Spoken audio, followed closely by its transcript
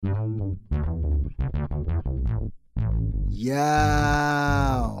Yow.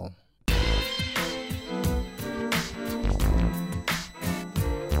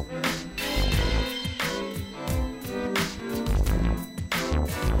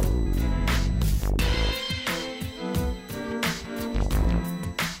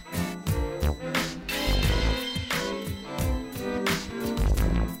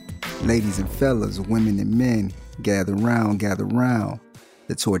 Ladies and fellas, women and men, gather round, gather round.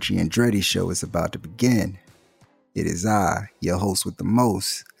 The Torchy Andretti show is about to begin. It is I, your host with the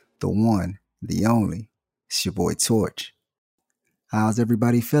most, the one, the only. It's your boy Torch. How's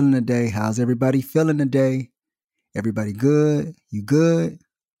everybody feeling today? How's everybody feeling today? Everybody good? You good?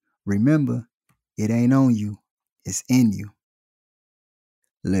 Remember, it ain't on you, it's in you.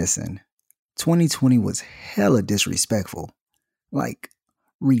 Listen, 2020 was hella disrespectful. Like,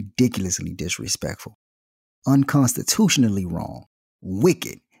 ridiculously disrespectful. Unconstitutionally wrong.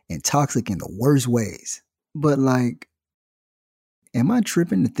 Wicked and toxic in the worst ways. But like, am I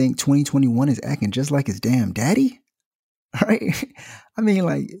tripping to think 2021 is acting just like his damn daddy? Right? I mean,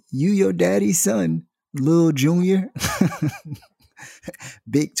 like, you your daddy's son, Lil Junior.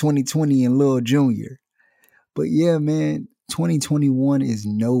 Big 2020 and Lil Junior. But yeah, man, 2021 is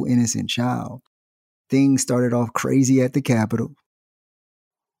no innocent child. Things started off crazy at the Capitol.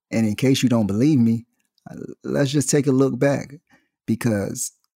 And in case you don't believe me, let's just take a look back,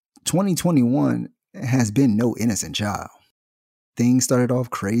 because 2021 has been no innocent child. Things started off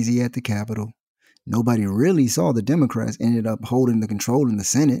crazy at the Capitol. Nobody really saw the Democrats ended up holding the control in the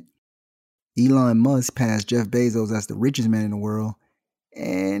Senate. Elon Musk passed Jeff Bezos as the richest man in the world,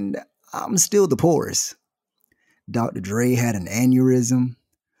 and I'm still the poorest. Dr. Dre had an aneurysm.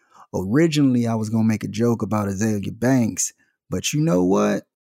 Originally, I was going to make a joke about Azealia Banks, but you know what?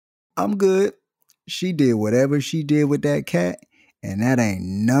 I'm good. She did whatever she did with that cat, and that ain't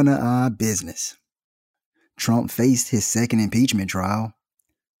none of our business. Trump faced his second impeachment trial.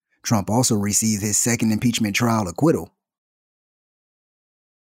 Trump also received his second impeachment trial acquittal.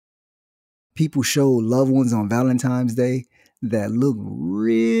 People showed loved ones on Valentine's Day that look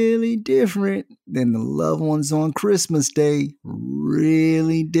really different than the loved ones on Christmas Day.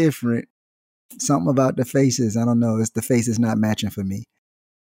 Really different. Something about the faces, I don't know, it's the faces not matching for me.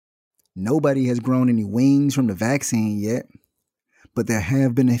 Nobody has grown any wings from the vaccine yet, but there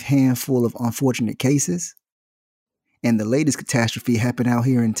have been a handful of unfortunate cases. And the latest catastrophe happened out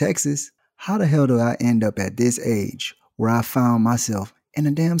here in Texas. How the hell do I end up at this age where I found myself in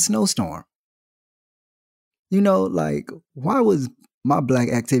a damn snowstorm? You know, like, why was my Black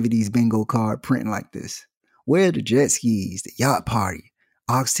Activities bingo card printing like this? Where are the jet skis, the yacht party,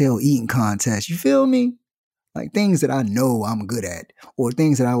 oxtail eating contest? You feel me? Like things that I know I'm good at, or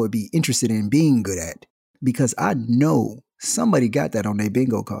things that I would be interested in being good at, because I know somebody got that on their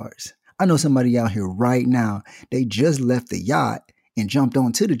bingo cards. I know somebody out here right now, they just left the yacht and jumped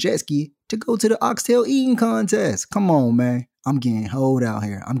onto the jet ski to go to the oxtail eating contest. Come on, man. I'm getting hoed out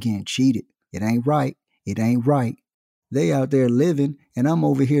here. I'm getting cheated. It ain't right. It ain't right. They out there living, and I'm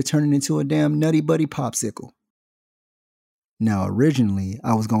over here turning into a damn Nutty Buddy popsicle. Now, originally,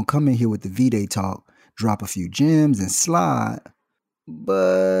 I was going to come in here with the V-Day talk, drop a few gems and slide,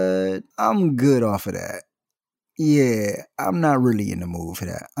 but I'm good off of that. Yeah, I'm not really in the mood for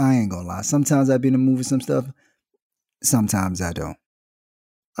that. I ain't gonna lie. Sometimes I be in the mood for some stuff. Sometimes I don't.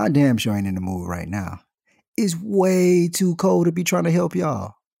 I damn sure ain't in the mood right now. It's way too cold to be trying to help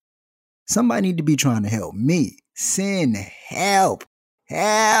y'all. Somebody need to be trying to help me. Send help.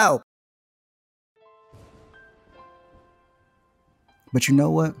 Help. But you know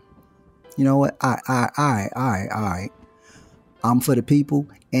what? You know what? I'm for the people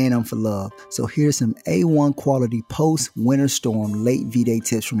and I'm for love. So here's some A1 quality post-winter storm late V-Day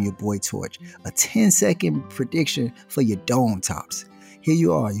tips from your boy Torch. A 10-second prediction for your dome tops. Here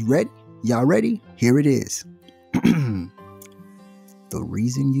you are. You ready? Y'all ready? Here it is. The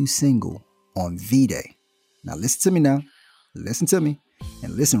reason you single on V-Day. Now listen to me now. Listen to me.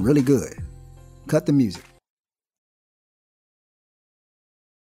 And listen really good. Cut the music.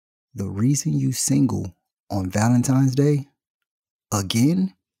 The reason you single on Valentine's Day,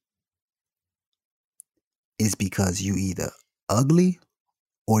 again, is because you either ugly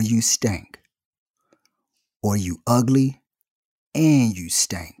or you stank. Or you ugly and you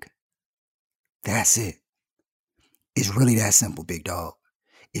stank. That's it. It's really that simple, big dog.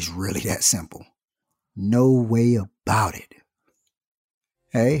 It's really that simple. No way about it.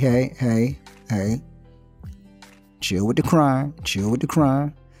 Hey. Chill with the crying. Chill with the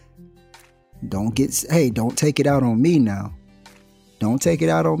crying. Don't take it out on me now. Don't take it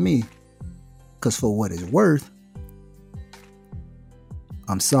out on me. Because for what it's worth,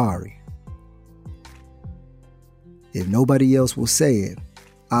 I'm sorry. If nobody else will say it,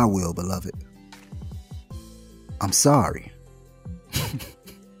 I will, beloved. I'm sorry.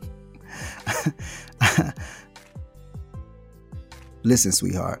 Listen,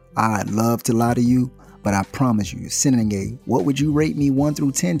 sweetheart, I'd love to lie to you, but I promise you, sending a "what would you rate me 1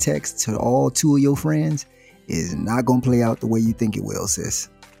 through 10" text to all 2 of your friends is not going to play out the way you think it will, sis.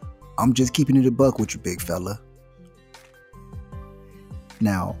 I'm just keeping it a buck with you, big fella.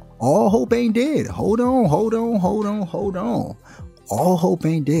 Now, all hope ain't dead. Hold on. All hope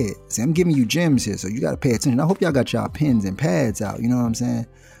ain't dead. See, I'm giving you gems here, so you got to pay attention. I hope y'all got y'all pens and pads out. You know what I'm saying?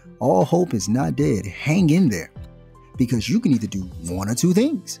 All hope is not dead. Hang in there, because you can either do 1 or 2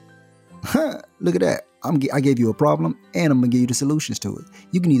 things. Look at that. I gave you a problem, and I'm going to give you the solutions to it.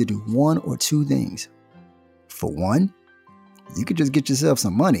 You can either do 1 or 2 things. For one, you could just get yourself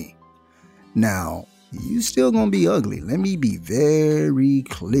some money. Now, you still going to be ugly. Let me be very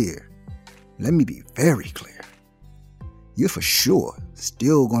clear. You're for sure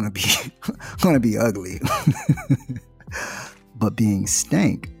still going to be ugly. But being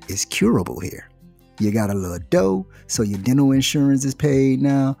stank is curable here. You got a little dough, so your dental insurance is paid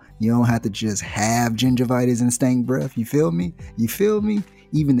now. You don't have to just have gingivitis and stank breath. You feel me?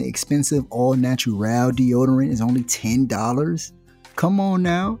 Even the expensive all-natural deodorant is only $10. Come on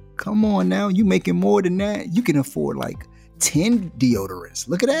now. You making more than that. You can afford like 10 deodorants.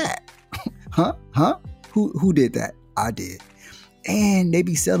 Look at that. Huh? Who did that? I did. And they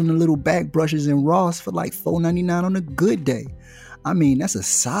be selling the little back brushes in Ross for like $4.99 on a good day. I mean, that's a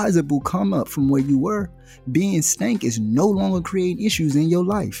sizable come up from where you were. Being stank is no longer creating issues in your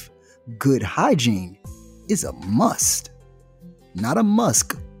life. Good hygiene is a must. Not a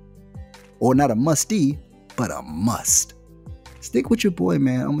musk. Or not a musty, but a must. Stick with your boy,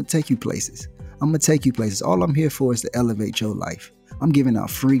 man. I'm going to take you places. All I'm here for is to elevate your life. I'm giving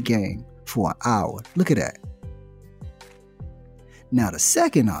out free game for an hour. Look at that. Now, the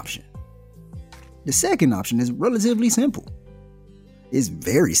second option is relatively simple. It's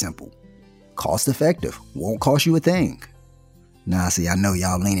very simple. Cost effective. Won't cost you a thing. Nah, see, I know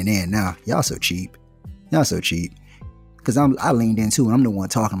y'all leaning in now. Y'all so cheap. Because I leaned in too, and I'm the one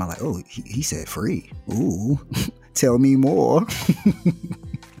talking. I'm like, oh, he said free. Ooh, tell me more.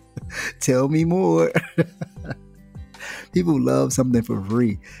 Tell me more. People love something for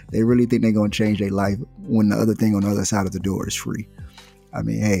free. They really think they're going to change their life when the other thing on the other side of the door is free. I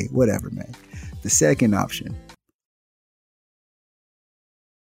mean, hey, whatever, man. The second option,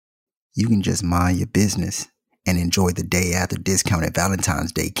 you can just mind your business and enjoy the day after discounted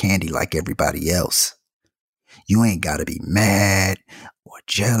Valentine's Day candy like everybody else. You ain't got to be mad or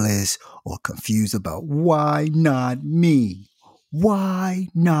jealous or confused about why not me?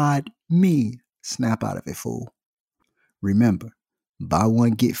 Snap out of it, fool. Remember, buy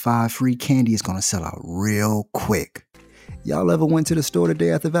 1, get 5 free candy is going to sell out real quick. Y'all ever went to the store the day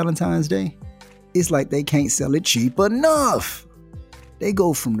after Valentine's Day? It's like they can't sell it cheap enough. They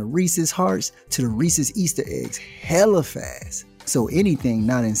go from the Reese's Hearts to the Reese's Easter eggs hella fast. So anything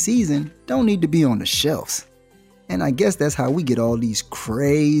not in season don't need to be on the shelves. And I guess that's how we get all these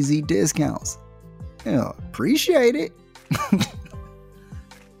crazy discounts. Appreciate it.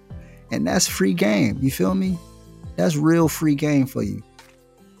 And that's free game. You feel me? That's real free game for you.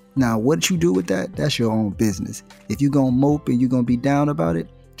 Now, what you do with that, that's your own business. If you're going to mope and you're going to be down about it,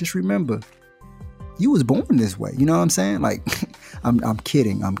 just remember, you was born this way. You know what I'm saying? Like, I'm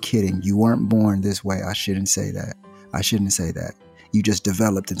kidding. You weren't born this way. I shouldn't say that. You just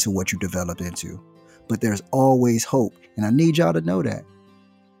developed into what you developed into. But there's always hope. And I need y'all to know that.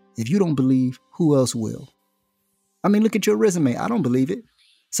 If you don't believe, who else will? I mean, look at your resume. I don't believe it.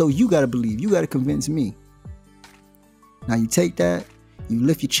 So you got to believe. You got to convince me. Now you take that, you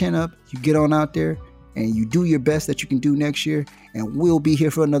lift your chin up, you get on out there, and you do your best that you can do next year, and we'll be here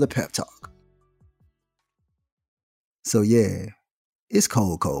for another pep talk. So yeah, it's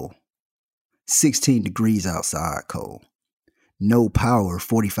cold. 16 degrees outside cold. No power,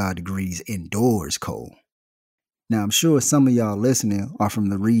 45 degrees indoors cold. Now I'm sure some of y'all listening are from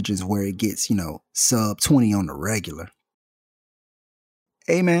the regions where it gets, sub 20 on the regular.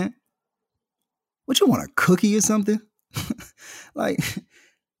 Hey man, what you want, a cookie or something? like,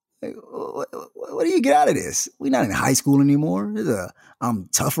 what do you get out of this? We're not in high school anymore. There's a I'm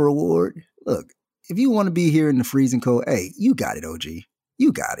tougher award. Look, if you want to be here in the freezing cold, hey, you got it, OG.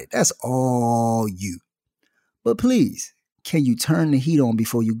 You got it. That's all you. But please, can you turn the heat on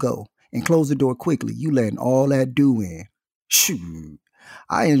before you go and close the door quickly? You letting all that dew in. Shoot,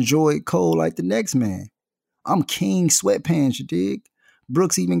 I enjoy it cold like the next man. I'm king sweatpants, you dig?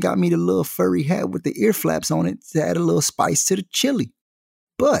 Brooks even got me the little furry hat with the ear flaps on it to add a little spice to the chili.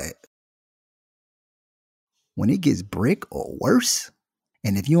 But when it gets brick or worse,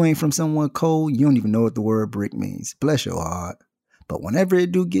 and if you ain't from somewhere cold, you don't even know what the word brick means. Bless your heart. But whenever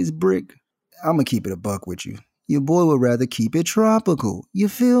it gets brick, I'm going to keep it a buck with you. Your boy would rather keep it tropical. You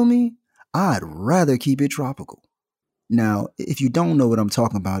feel me? I'd rather keep it tropical. Now, if you don't know what I'm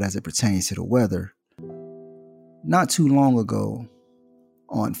talking about as it pertains to the weather, not too long ago,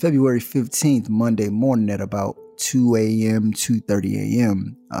 on February 15th, Monday morning at about 2 a.m., 2:30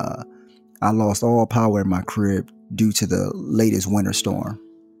 a.m., I lost all power in my crib due to the latest winter storm.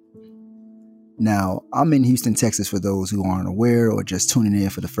 Now, I'm in Houston, Texas, for those who aren't aware or just tuning in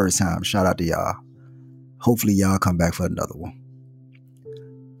for the first time. Shout out to y'all. Hopefully y'all come back for another one.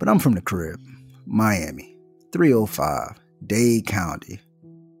 But I'm from the crib, Miami, 305, Dade County.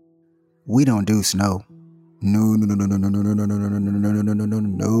 We don't do snow. No.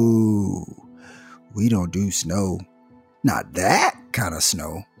 We don't do snow. Not that kind of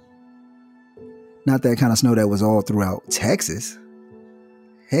snow. Not that kind of snow that was all throughout Texas.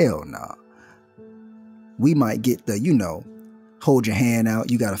 Hell nah. We might get the, hold your hand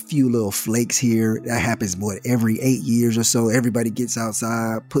out. You got a few little flakes here. That happens, every 8 years or so. Everybody gets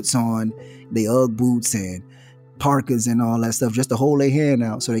outside, puts on their Ugg boots and parkas and all that stuff just to hold their hand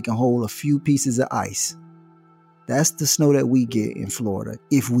out so they can hold a few pieces of ice. That's the snow that we get in Florida,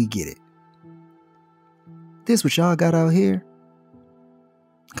 if we get it. This what y'all got out here?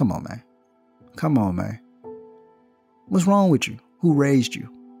 Come on, man. What's wrong with you? Who raised you?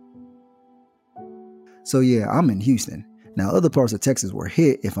 So yeah, I'm in Houston. Now, other parts of Texas were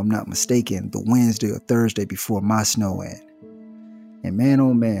hit, if I'm not mistaken, the Wednesday or Thursday before my snow end. And man,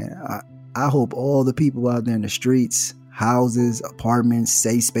 oh man, I hope all the people out there in the streets, houses, apartments,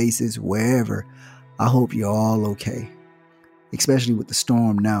 safe spaces, wherever, I hope you're all okay, especially with the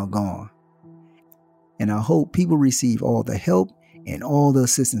storm now gone. And I hope people receive all the help and all the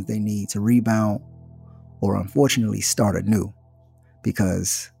assistance they need to rebound or unfortunately start anew,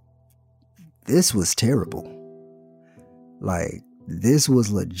 because this was terrible. Like, this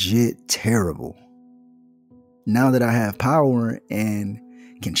was legit terrible. Now that I have power and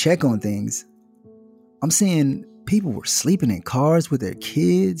can check on things, I'm seeing people were sleeping in cars with their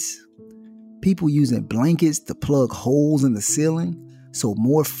kids, people using blankets to plug holes in the ceiling so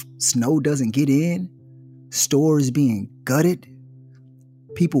more snow doesn't get in, stores being gutted,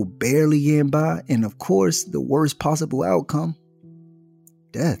 people barely getting by, and of course, the worst possible outcome,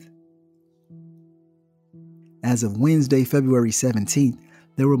 death. As of Wednesday, February 17th,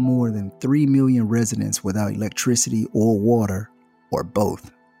 there were more than 3 million residents without electricity or water, or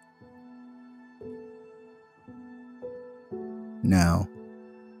both. Now,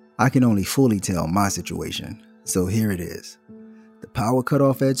 I can only fully tell my situation, so here it is. The power cut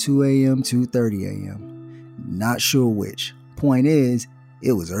off at 2 a.m., 2:30 a.m. Not sure which. Point is,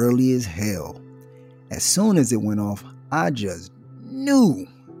 it was early as hell. As soon as it went off, I just knew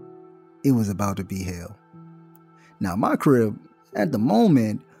it was about to be hell. Now, my crib, at the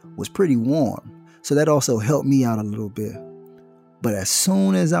moment, was pretty warm, so that also helped me out a little bit. But as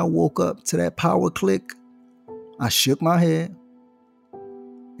soon as I woke up to that power click, I shook my head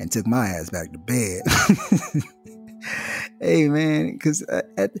and took my ass back to bed. Hey, man, because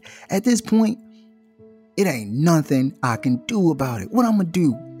at this point, it ain't nothing I can do about it. What I'm going to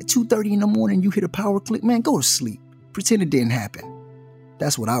do? At 2:30 in the morning, you hit a power click? Man, go to sleep. Pretend it didn't happen.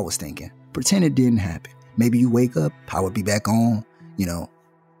 That's what I was thinking. Pretend it didn't happen. Maybe you wake up, power be back on.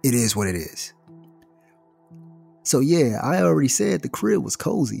 It is what it is. So yeah, I already said the crib was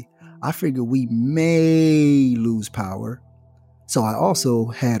cozy. I figured we may lose power. So I also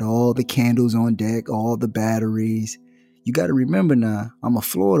had all the candles on deck, all the batteries. You got to remember now, I'm a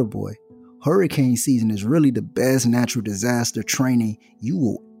Florida boy. Hurricane season is really the best natural disaster training you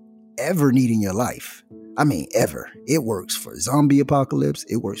will ever need in your life. I mean, ever. It works for zombie apocalypse.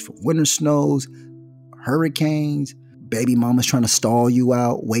 It works for winter snows, hurricanes, baby mamas trying to stall you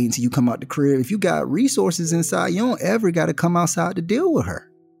out, wait until you come out the crib. If you got resources inside, you don't ever got to come outside to deal with her.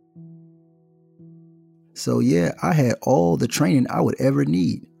 So yeah, I had all the training I would ever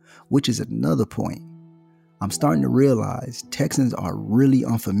need, which is another point. I'm starting to realize Texans are really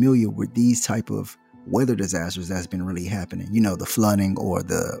unfamiliar with these type of weather disasters that's been really happening. The flooding or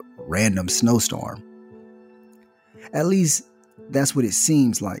the random snowstorm. At least that's what it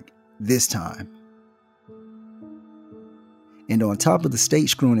seems like this time. And on top of the state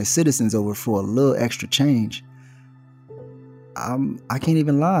screwing its citizens over for a little extra change, I can't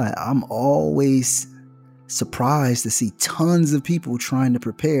even lie. I'm always surprised to see tons of people trying to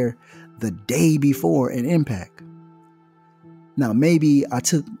prepare the day before an impact. Now, maybe I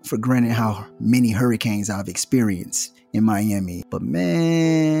took for granted how many hurricanes I've experienced in Miami. But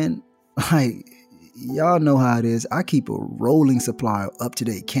man, like, y'all know how it is. I keep a rolling supply of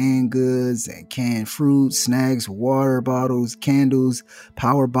up-to-date canned goods and canned fruit, snacks, water bottles, candles,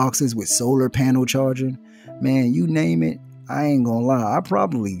 power boxes with solar panel charging. Man, you name it, I ain't gonna lie, I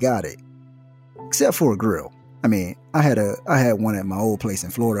probably got it. Except for a grill. I mean, I had one at my old place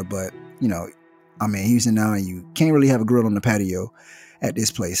in Florida, but you know, I'm in Houston now and you can't really have a grill on the patio at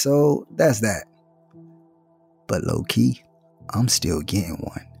this place. So that's that. But low key, I'm still getting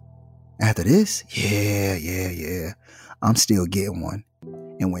one. After this, yeah, I'm still getting one.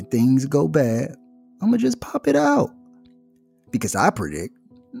 And when things go bad, I'm gonna just pop it out. Because I predict,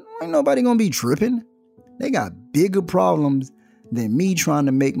 ain't nobody gonna be tripping. They got bigger problems than me trying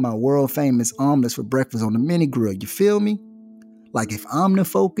to make my world famous omelets for breakfast on the mini grill. You feel me? Like if I'm the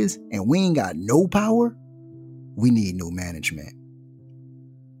focus and we ain't got no power, we need new management.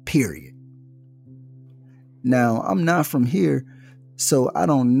 Period. Now, I'm not from here, so I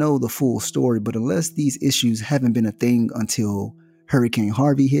don't know the full story, but unless these issues haven't been a thing until Hurricane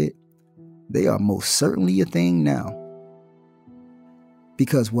Harvey hit, they are most certainly a thing now.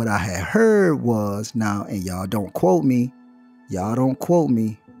 Because what I had heard was, now, and y'all don't quote me,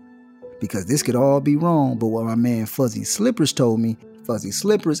 because this could all be wrong, but what my man Fuzzy Slippers told me, Fuzzy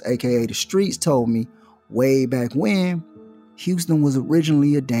Slippers, aka the streets, told me way back when, Houston was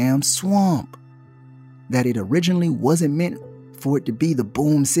originally a damn swamp. That it originally wasn't meant for it to be the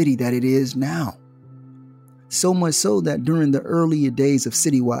boom city that it is now. So much so that during the earlier days of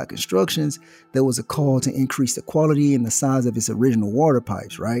citywide constructions, there was a call to increase the quality and the size of its original water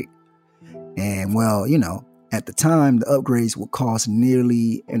pipes, right? And well, you know, at the time, the upgrades would cost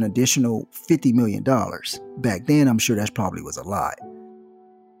nearly an additional $50 million. Back then, I'm sure that probably was a lot.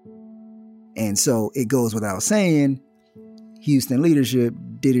 And so it goes without saying, Houston leadership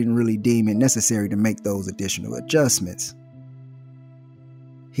didn't really deem it necessary to make those additional adjustments.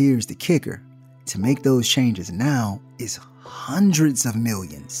 Here's the kicker. To make those changes now is hundreds of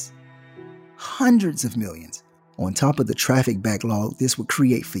millions. Hundreds of millions. On top of the traffic backlog this would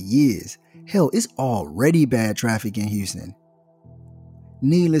create for years. Hell, it's already bad traffic in Houston.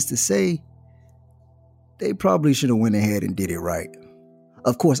 Needless to say, they probably should have went ahead and did it right.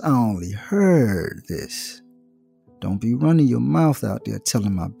 Of course, I only heard this. Don't be running your mouth out there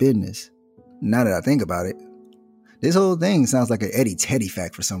telling my business. Now that I think about it, this whole thing sounds like an Eddie Teddy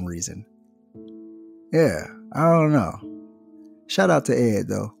fact for some reason. Yeah, I don't know. Shout out to Ed,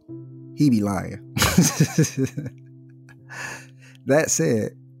 though. He be lying. That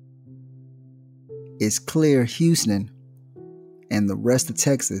said, it's clear Houston and the rest of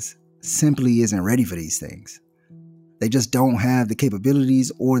Texas simply isn't ready for these things. They just don't have the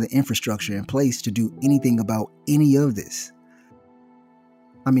capabilities or the infrastructure in place to do anything about any of this.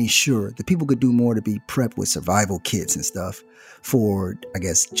 I mean, sure, the people could do more to be prepped with survival kits and stuff for, I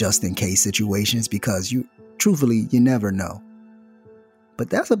guess, just in case situations, because truthfully, you never know.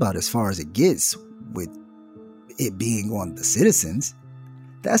 But that's about as far as it gets with it being on the citizens.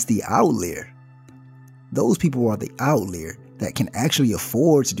 That's the outlier. Those people are the outlier that can actually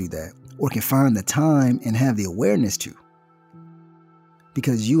afford to do that or can find the time and have the awareness to.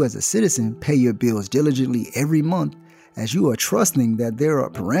 Because you as a citizen pay your bills diligently every month as you are trusting that there are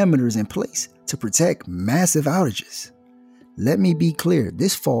parameters in place to protect massive outages. Let me be clear,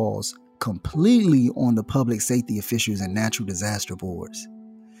 this falls completely on the public safety officials and natural disaster boards.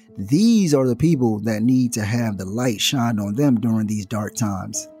 These are the people that need to have the light shined on them during these dark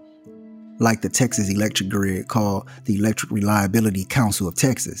times. Like the Texas Electric Grid, called the Electric Reliability Council of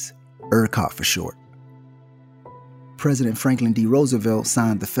Texas, ERCOT for short. President Franklin D. Roosevelt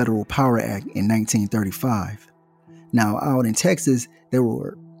signed the Federal Power Act in 1935. Now, out in Texas, there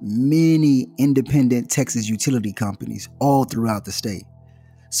were many independent Texas utility companies all throughout the state.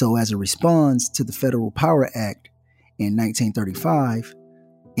 So as a response to the Federal Power Act in 1935,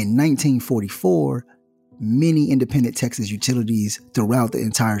 in 1944, many independent Texas utilities throughout the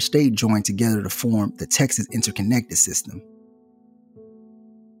entire state joined together to form the Texas Interconnected System.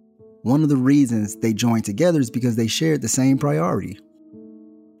 One of the reasons they joined together is because they shared the same priority: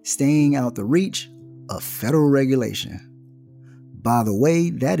 staying out the reach of federal regulation. By the way,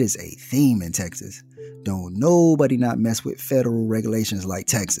 that is a theme in Texas. Don't nobody not mess with federal regulations like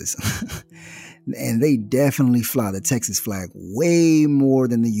Texas. And they definitely fly the Texas flag way more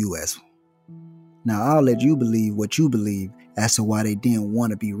than the U.S. Now, I'll let you believe what you believe as to why they didn't want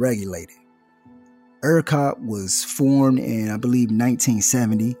to be regulated. ERCOT was formed in, I believe,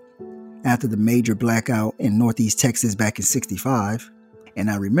 1970 after the major blackout in Northeast Texas back in 65. And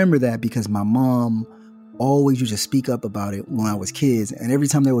I remember that because my mom always used to speak up about it when I was kids. And every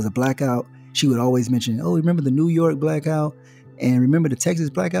time there was a blackout, she would always mention, oh, remember the New York blackout and remember the Texas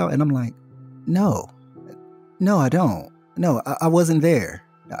blackout? And I'm like, no, I don't. No, I wasn't there.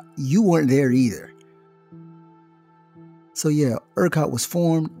 You weren't there either. So yeah, ERCOT was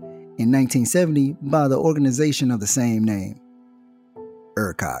formed in 1970 by the organization of the same name,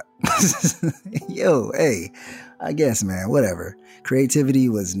 ERCOT. Yo, hey, I guess, man, whatever. Creativity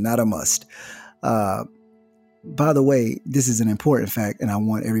was not a must. By the way, this is an important fact, and I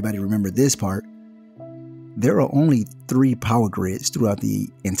want everybody to remember this part. There are only 3 power grids throughout the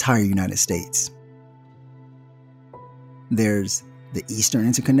entire United States. There's the Eastern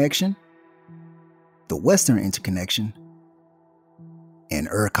Interconnection, the Western Interconnection, and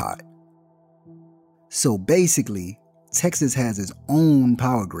ERCOT. So basically, Texas has its own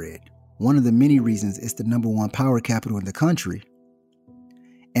power grid. One of the many reasons it's the #1 power capital in the country.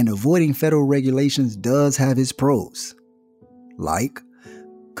 And avoiding federal regulations does have its pros, like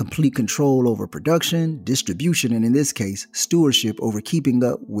complete control over production, distribution, and in this case, stewardship over keeping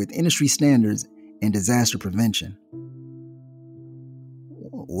up with industry standards and disaster prevention.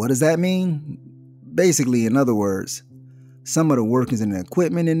 What does that mean? Basically, in other words, some of the workers and the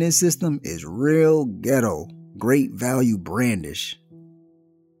equipment in this system is real ghetto, great value brandish.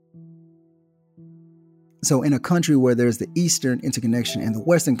 So in a country where there's the Eastern Interconnection and the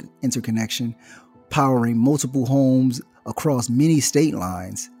Western Interconnection powering multiple homes across many state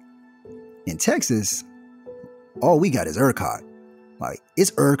lines, in Texas, all we got is ERCOT. Like,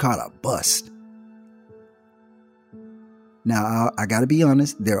 it's ERCOT a bust. Now, I gotta be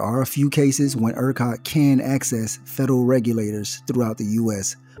honest, there are a few cases when ERCOT can access federal regulators throughout the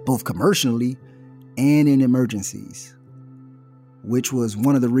U.S., both commercially and in emergencies, which was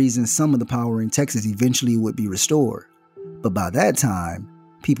one of the reasons some of the power in Texas eventually would be restored. But by that time,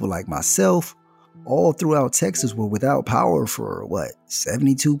 people like myself, all throughout Texas, were without power for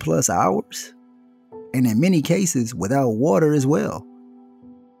 72 plus hours? And in many cases, without water as well.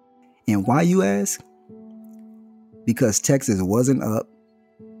 And why, you ask? Because Texas wasn't up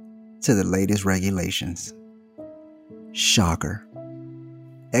to the latest regulations. Shocker.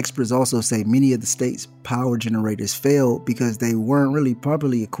 Experts also say many of the state's power generators failed because they weren't really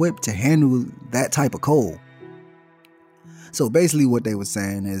properly equipped to handle that type of coal. So basically what they were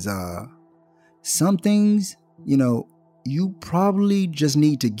saying is some things, you probably just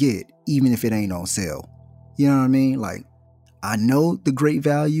need to get even if it ain't on sale. You know what I mean? Like, I know the Great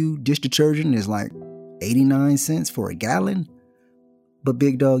Value dish detergent is like 89 cents for a gallon, but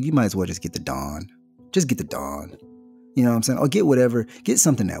big dog, you might as well just get the Dawn. Just get the Dawn. You know what I'm saying? Or get whatever, get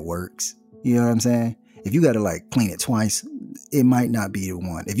something that works. You know what I'm saying? If you got to clean it twice, it might not be the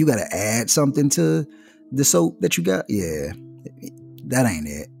one. If you got to add something to the soap that you got, yeah, that ain't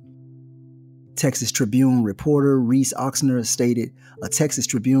it. Texas Tribune reporter Reese Oxner stated, a Texas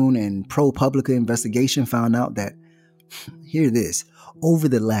Tribune and ProPublica investigation found out that, hear this, over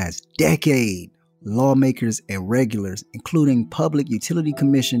the last decade, lawmakers and regulators, including Public Utility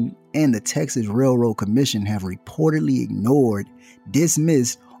Commission and the Texas Railroad Commission, have reportedly ignored,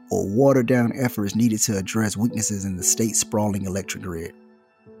 dismissed, or watered down efforts needed to address weaknesses in the state's sprawling electric grid.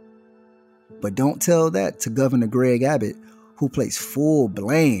 But don't tell that to Governor Greg Abbott, who placed full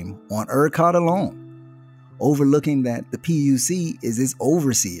blame on ERCOT alone, overlooking that the PUC is its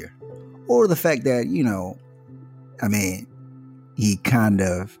overseer, or the fact that, he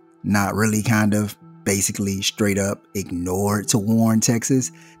basically straight up ignored to warn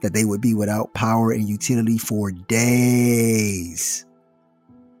Texas that they would be without power and utility for days.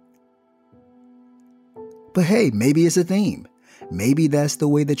 But hey, maybe it's a theme. Maybe that's the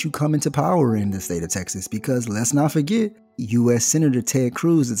way that you come into power in the state of Texas, because let's not forget, U.S. Senator Ted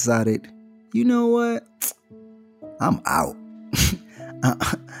Cruz decided, you know what? I'm out. I'm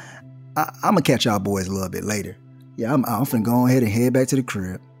going to catch y'all boys a little bit later. Yeah, I'm finna go ahead and head back to the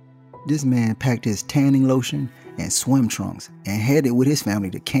crib. This man packed his tanning lotion and swim trunks and headed with his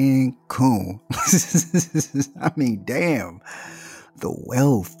family to Cancun. Damn. The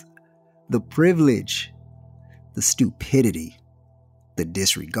wealth, the privilege, the stupidity, the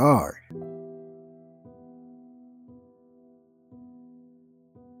disregard.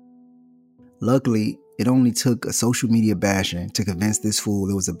 Luckily, it only took a social media bashing to convince this fool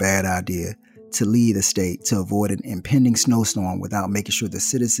it was a bad idea to leave the state to avoid an impending snowstorm without making sure the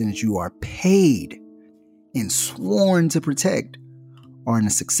citizens you are paid and sworn to protect are in a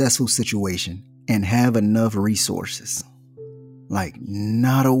successful situation and have enough resources.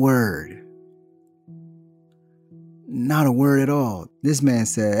 Not a word. Not a word at all. This man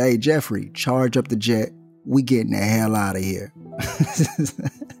said, hey, Jeffrey, charge up the jet. We getting the hell out of here.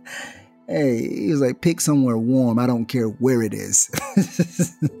 Hey, he was like, pick somewhere warm. I don't care where it is.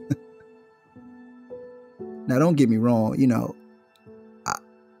 Now, don't get me wrong,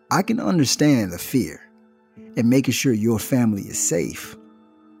 I can understand the fear and making sure your family is safe.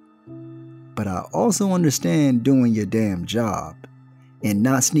 But I also understand doing your damn job and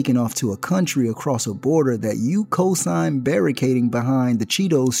not sneaking off to a country across a border that you co-signed barricading behind the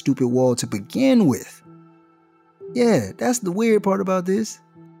Cheetos stupid wall to begin with. Yeah, that's the weird part about this.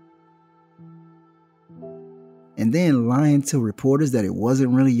 And then lying to reporters that it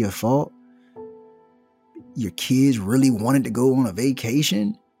wasn't really your fault. Your kids really wanted to go on a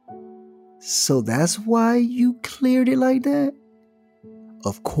vacation. So that's why you cleared it like that?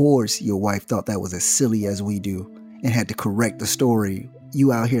 Of course your wife thought that was as silly as we do and had to correct the story.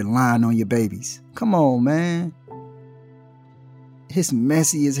 You out here lying on your babies. Come on, man. It's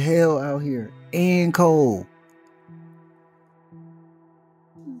messy as hell out here and cold.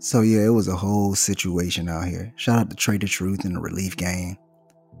 So yeah, it was a whole situation out here. Shout out to Trader Truth and the Relief Gang,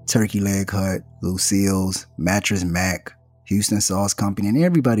 Turkey Leg Hut, Lucille's, Mattress Mac, Houston Sauce Company, and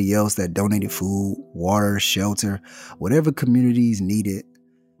everybody else that donated food, water, shelter, whatever communities needed.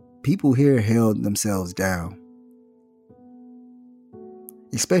 People here held themselves down.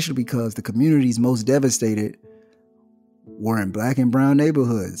 Especially because the communities most devastated were in black and brown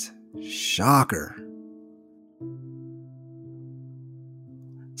neighborhoods. Shocker.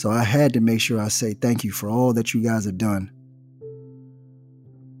 So I had to make sure I say thank you for all that you guys have done.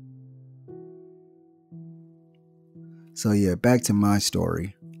 So yeah, back to my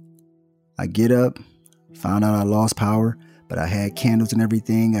story. I get up, found out I lost power, but I had candles and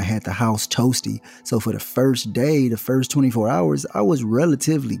everything. I had the house toasty. So for the first day, the first 24 hours, I was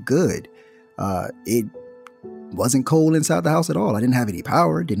relatively good. It wasn't cold inside the house at all. I didn't have any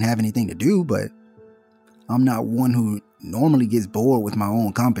power, didn't have anything to do, but I'm not one who normally gets bored with my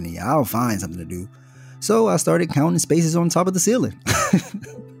own company. I'll find something to do. So I started counting spaces on top of the ceiling.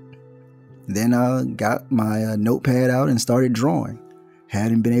 Then I got my notepad out and started drawing.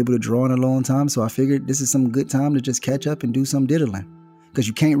 Hadn't been able to draw in a long time, so I figured this is some good time to just catch up and do some diddling. Because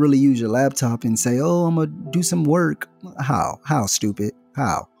you can't really use your laptop and say, oh, I'm going to do some work. How? How, stupid?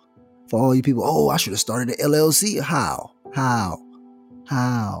 How? For all you people, oh, I should have started an LLC. How?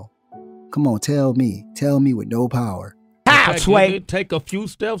 Come on, tell me. Tell me with no power. How, Sway? Take a few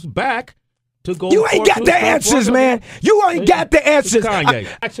steps back to go. You ain't got the answers, man. You ain't got the answers.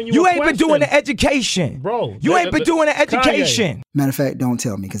 You ain't been doing the education. Bro. You ain't been doing the education. Matter of fact, don't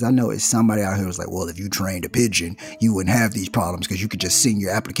tell me, because I know it's somebody out here who's like, well, if you trained a pigeon, you wouldn't have these problems because you could just send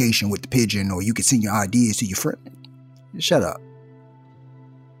your application with the pigeon, or you could send your ideas to your friend. Shut up.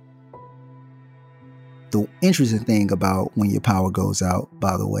 The interesting thing about when your power goes out,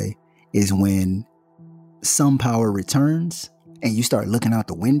 by the way, is when some power returns and you start looking out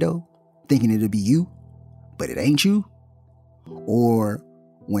the window thinking it'll be you, but it ain't you. Or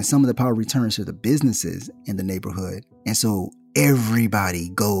when some of the power returns to the businesses in the neighborhood, and so everybody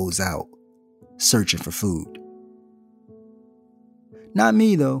goes out searching for food. Not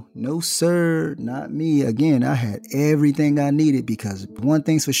me though. No sir, not me. Again, I had everything I needed, because one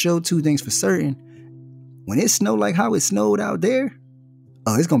thing's for sure, two things for certain. When it snowed like how it snowed out there,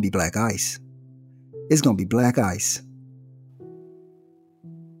 oh, it's gonna be black ice. It's gonna be black ice.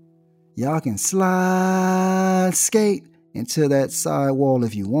 Y'all can slide, skate into that side wall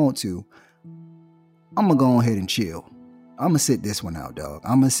if you want to. I'm gonna go ahead and chill. I'm gonna sit this one out, dog.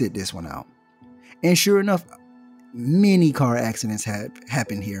 I'm gonna sit this one out. And sure enough, many car accidents have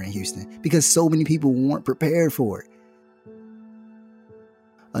happened here in Houston because so many people weren't prepared for it.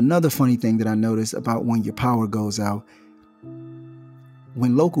 Another funny thing that I noticed about when your power goes out,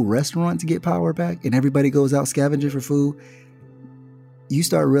 when local restaurants get power back and everybody goes out scavenging for food, you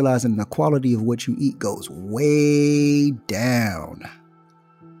start realizing the quality of what you eat goes way down.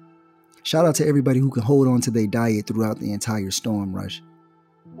 Shout out to everybody who can hold on to their diet throughout the entire storm rush.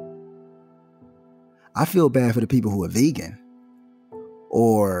 I feel bad for the people who are vegan,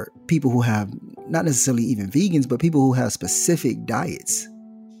 or people who have, not necessarily even vegans, but people who have specific diets.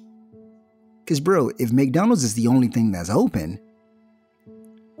 Because bro, if McDonald's is the only thing that's open,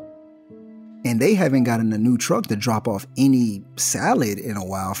 and they haven't gotten a new truck to drop off any salad in a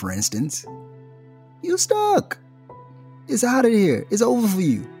while, for instance, you stuck. It's out of here. It's over for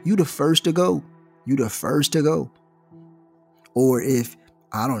you. You the first to go. You the first to go. Or if,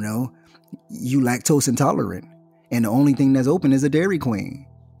 I don't know, you lactose intolerant and the only thing that's open is a Dairy Queen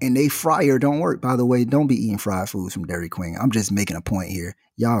and they fryer don't work. By the way, don't be eating fried foods from Dairy Queen. I'm just making a point here.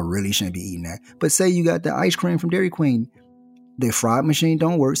 Y'all really shouldn't be eating that. But say you got the ice cream from Dairy Queen. Their fried machine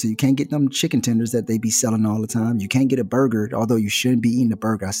don't work, so you can't get them chicken tenders that they be selling all the time. You can't get a burger, although you shouldn't be eating a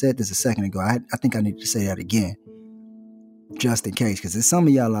burger. I said this a second ago. I think I need to say that again, just in case, because there's some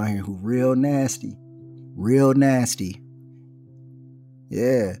of y'all out here who real nasty. Real nasty.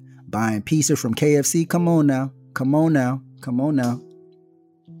 Yeah. Buying pizza from KFC. Come on now. Come on now. Come on now.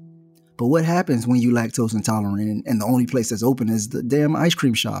 But what happens when you lactose intolerant and the only place that's open is the damn ice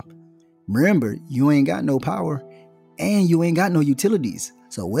cream shop? Remember, you ain't got no power and you ain't got no utilities.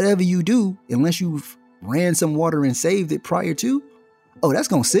 So whatever you do, unless you've ran some water and saved it prior to, oh, that's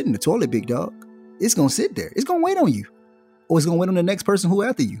going to sit in the toilet, big dog. It's going to sit there. It's going to wait on you. Or it's going to wait on the next person who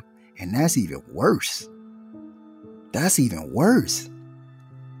after you. And that's even worse. That's even worse.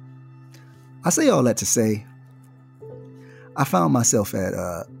 I say all that to say, I found myself at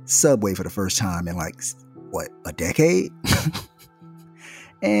Subway for the first time in like, a decade?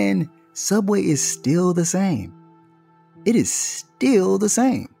 And Subway is still the same. It is still the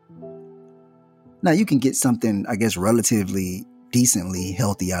same. Now, you can get something, I guess, relatively decently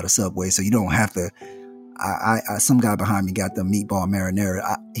healthy out of Subway, so you don't have to. Some guy behind me got the meatball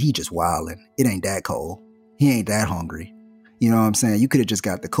marinara. He just wilding. It ain't that cold. He ain't that hungry. You know what I'm saying? You could have just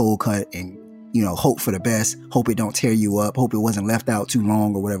got the cold cut and, hope for the best. Hope it don't tear you up. Hope it wasn't left out too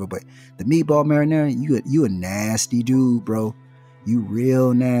long or whatever. But the meatball marinara, you a nasty dude, bro. You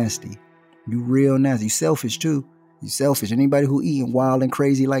real nasty. You real nasty. You selfish too. You selfish. Anybody who eating wild and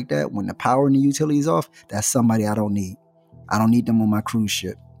crazy like that, when the power and the utility is off, that's somebody I don't need. I don't need them on my cruise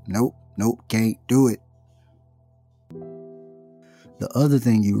ship. Nope, can't do it. The other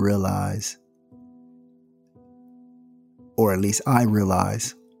thing you realize, or at least I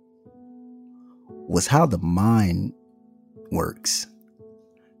realize, was how the mind works.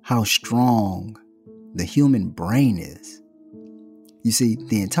 How strong the human brain is. You see,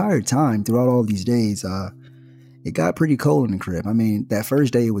 the entire time, throughout all these days, it got pretty cold in the crib. I mean, that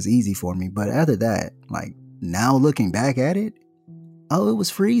first day it was easy for me, but after that, like, now looking back at it, oh, it was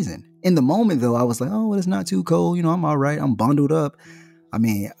freezing. In the moment, though, I was like, oh, well, it's not too cold. I'm all right. I'm bundled up. I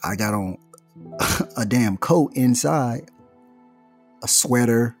mean, I got on a damn coat inside, a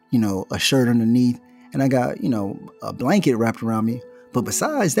sweater, a shirt underneath, and I got, a blanket wrapped around me. But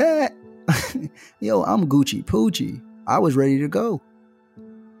besides that, I'm Gucci Poochie. I was ready to go.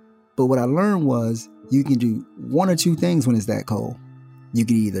 But what I learned was you can do one or two things when it's that cold. You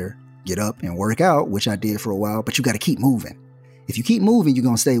can either get up and work out, which I did for a while, but you got to keep moving. If you keep moving, you're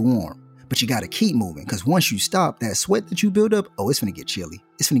going to stay warm, but you got to keep moving, because once you stop, that sweat that you build up, oh, it's going to get chilly.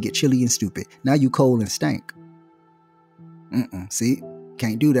 It's going to get chilly and stupid. Now you cold and stank. See,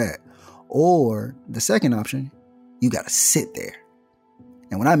 can't do that. Or the second option, you got to sit there.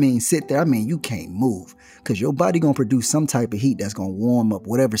 And when I mean sit there, I mean you can't move, because your body going to produce some type of heat that's going to warm up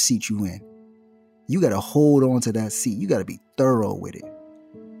whatever seat you in. You got to hold on to that seat. You got to be thorough with it.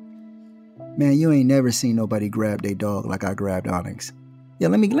 Man, you ain't never seen nobody grab their dog like I grabbed Onyx. Yeah,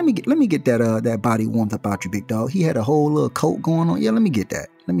 let me get that body warmth up out you, big dog. He had a whole little coat going on. Yeah, let me get that.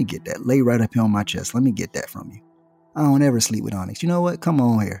 Lay right up here on my chest. Let me get that from you. I don't ever sleep with Onyx. You know what? Come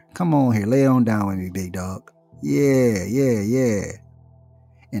on here. Lay on down with me, big dog. Yeah.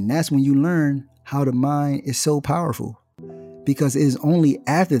 And that's when you learn how the mind is so powerful. Because it is only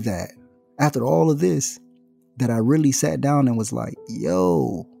after that, after all of this, that I really sat down and was like,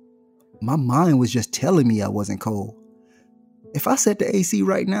 yo, my mind was just telling me I wasn't cold. If I set the AC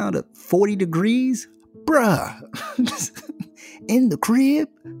right now to 40 degrees, bruh, in the crib,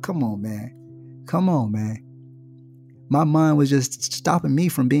 come on, man. My mind was just stopping me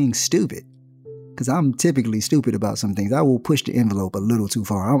from being stupid. Because I'm typically stupid about some things. I will push the envelope a little too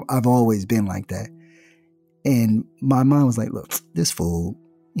far. I've always been like that. And my mind was like, look, this fool,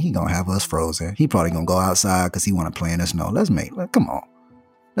 he gonna have us frozen. He probably gonna go outside because he want to play in the snow. Let's make him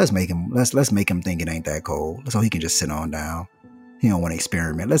think it ain't that cold, so he can just sit on down. He don't want to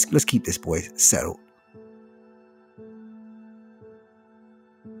experiment. Let's keep this boy settled.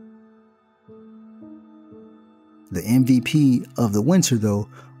 The MVP of the winter, though,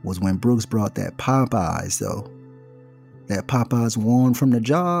 was when Brooks brought that Popeyes, though. That Popeyes warm from the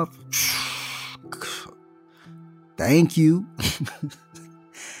job. Thank you.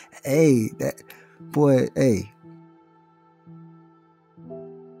 Hey.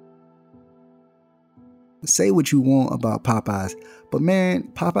 Say what you want about Popeyes, but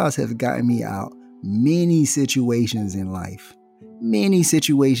man, Popeyes has gotten me out many situations in life.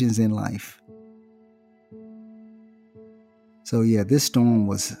 So yeah, this storm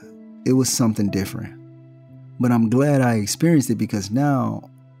was something different. But I'm glad I experienced it, because now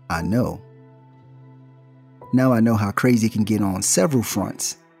I know. Now I know how crazy it can get on several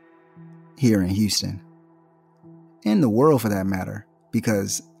fronts here in Houston. In the world, for that matter,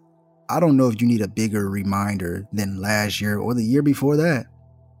 because I don't know if you need a bigger reminder than last year or the year before that.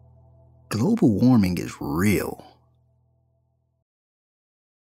 Global warming is real.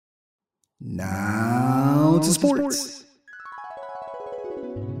 Now to sports.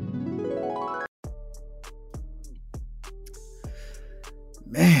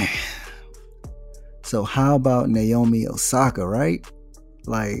 Man. So how about Naomi Osaka, right?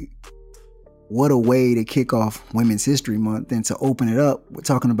 Like, what a way to kick off Women's History Month and to open it up. We're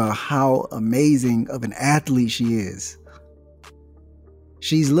talking about how amazing of an athlete she is.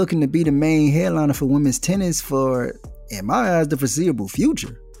 She's looking to be the main headliner for women's tennis for, in my eyes, the foreseeable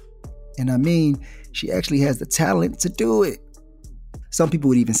future. And I mean, she actually has the talent to do it. Some people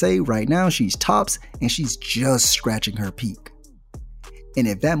would even say right now she's tops and she's just scratching her peak. And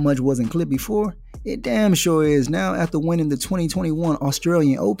if that much wasn't clear before, it damn sure is now after winning the 2021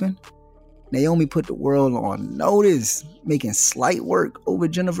 Australian Open. Naomi put the world on notice, making slight work over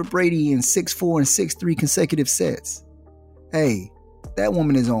Jennifer Brady in 6-4 and 6-3 consecutive sets. Hey, that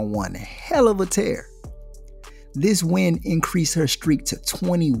woman is on one hell of a tear. This win increased her streak to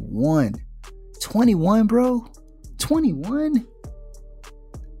 21. 21, bro? 21?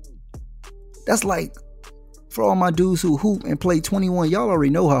 That's like, for all my dudes who hoop and play 21, y'all already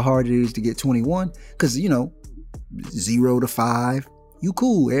know how hard it is to get 21. Because, 0 to 5, you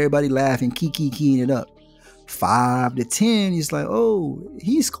cool. Everybody laughing, keying it up. 5 to 10, it's like, oh,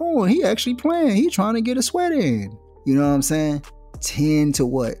 he's scoring. He actually playing. He trying to get a sweat in. You know what I'm saying? 10 to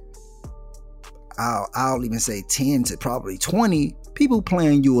what? I'll even say 10 to probably 20. People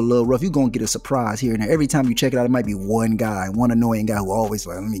playing you a little rough. You're going to get a surprise here and there. Every time you check it out, it might be one annoying guy who always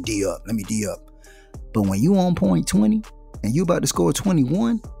like, let me D up. But when you on point 20 and you about to score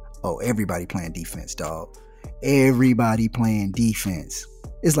 21, oh, everybody playing defense, dog. Everybody playing defense.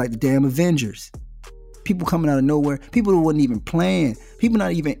 It's like the damn Avengers. People coming out of nowhere. People who wasn't even playing. People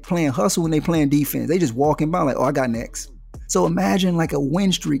not even playing hustle when they playing defense. They just walking by like, oh, I got next. So imagine like a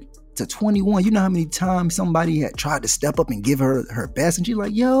win streak to 21. You know how many times somebody had tried to step up and give her her best, and she's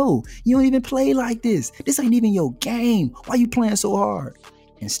like, yo, you don't even play like this. This ain't even your game. Why you playing so hard?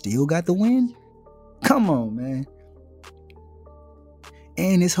 And still got the win? Come on, man.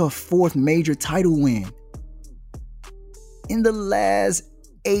 And it's her 4th major title win. In the last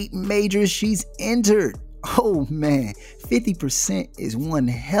 8 majors she's entered. Oh man, 50% is one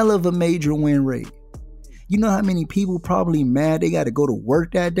hell of a major win rate. You know how many people probably mad they got to go to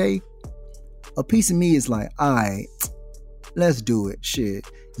work that day? A piece of me is like, all right, let's do it. Shit,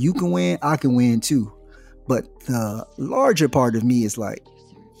 you can win, I can win too. But the larger part of me is like,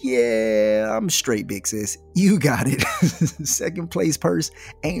 yeah, I'm straight, big sis. You got it. 2nd place purse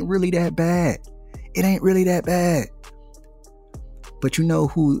ain't really that bad. It ain't really that bad. But you know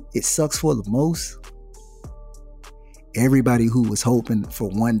who it sucks for the most? Everybody who was hoping for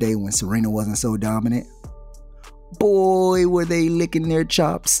one day when Serena wasn't so dominant. Boy, were they licking their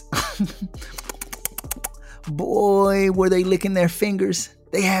chops. Boy, were they licking their fingers.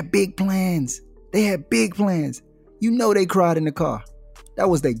 They had big plans. You know they cried in the car. That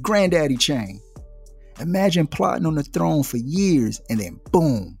was their granddaddy chain. Imagine plotting on the throne for years and then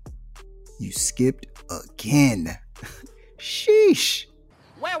boom, you skipped again. Sheesh.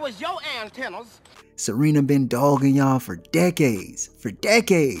 Where was your antennas? Serena been dogging y'all for decades.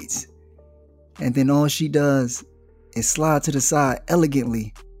 And then all she does is slide to the side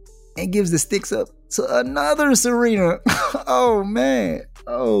elegantly and gives the sticks up to another Serena. Oh man.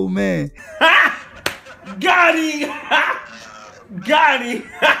 Got him.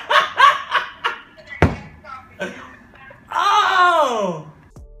 Oh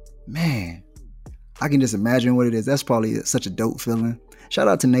man, I can just imagine what it is. That's probably such a dope feeling. Shout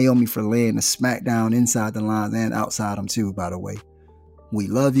out to Naomi for laying the smackdown inside the lines and outside them too, by the way. We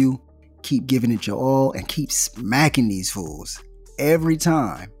love you. Keep giving it your all and keep smacking these fools every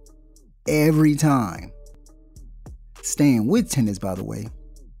time. Staying with tennis, by the way.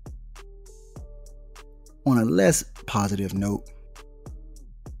 On a less positive note,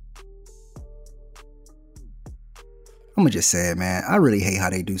 I'm gonna just say it, man. I really hate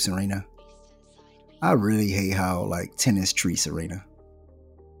how they do Serena. I really hate how tennis treats Serena.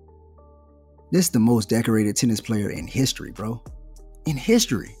 This is the most decorated tennis player in history, bro. In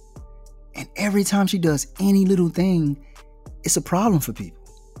history. And every time she does any little thing, it's a problem for people.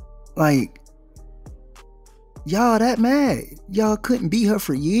 Like, y'all that mad? Y'all couldn't beat her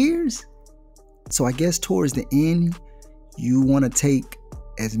for years? So I guess towards the end, you want to take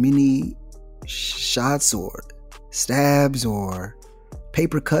as many shots or stabs or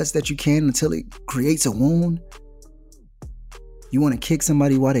paper cuts that you can until it creates a wound. You want to kick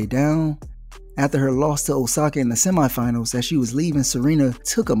somebody while they down. After her loss to Osaka in the semifinals, as she was leaving, Serena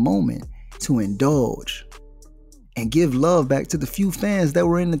took a moment to indulge and give love back to the few fans that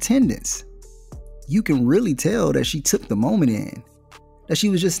were in attendance. You can really tell that she took the moment in. that she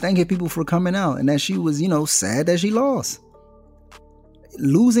was just thanking people for coming out and that she was, sad that she lost.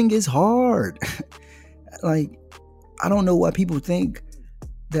 Losing is hard. Like, I don't know why people think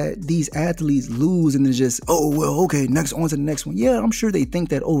that these athletes lose and then just, oh, well, okay, next on to the next one. Yeah, I'm sure they think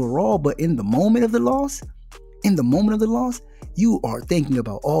that overall, but in the moment of the loss, you are thinking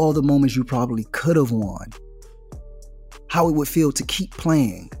about all the moments you probably could have won. How it would feel to keep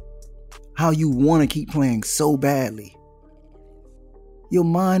playing. How you want to keep playing so badly. Your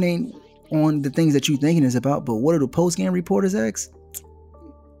mind ain't on the things that you thinking is about, but what do the post-game reporters ask?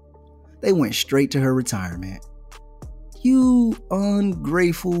 They went straight to her retirement. You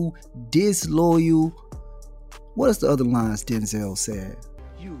ungrateful, disloyal. What is the other lines Denzel said?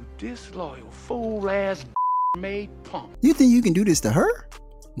 You disloyal, fool-ass made punk. You think you can do this to her?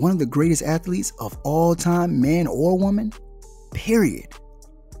 One of the greatest athletes of all time, man or woman? Period.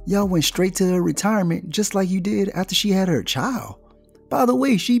 Y'all went straight to her retirement just like you did after she had her child. By the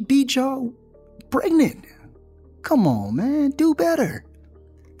way, she beat y'all pregnant. Come on, man, do better.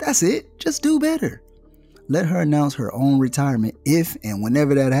 That's it, just do better. Let her announce her own retirement if and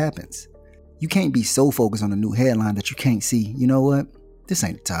whenever that happens. You can't be so focused on the new headline that you can't see, you know what? This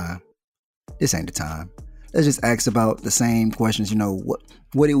ain't the time. This ain't the time. Let's just ask about the same questions.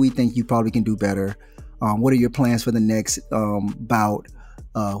 What do we think you probably can do better? What are your plans for the next bout?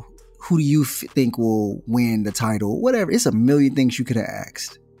 Who do you think will win the title? Whatever. It's a million things you could have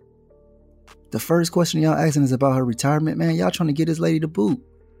asked. The first question y'all asking is about her retirement, man. Y'all trying to get this lady the boot.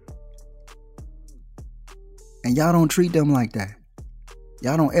 And y'all don't treat them like that.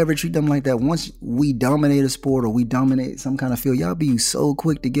 Y'all don't ever treat them like that. Once we dominate a sport or we dominate some kind of field, y'all be so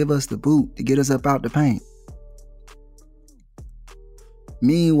quick to give us the boot, to get us up out the paint.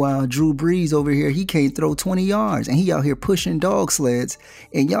 Meanwhile, Drew Brees over here, he can't throw 20 yards and he out here pushing dog sleds.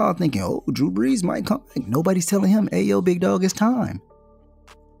 And y'all thinking, oh, Drew Brees might come back. Nobody's telling him, hey, yo, big dog, it's time.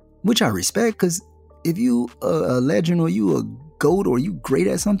 Which I respect, because if you a legend or you a GOAT or you great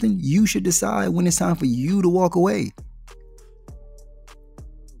at something, you should decide when it's time for you to walk away.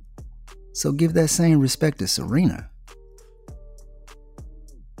 So give that same respect to Serena.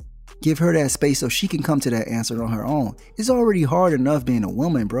 Give her that space so she can come to that answer on her own. It's already hard enough being a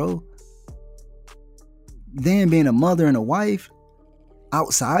woman, bro. Then being a mother and a wife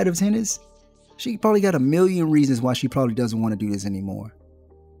outside of tennis, she probably got a million reasons why she probably doesn't want to do this anymore.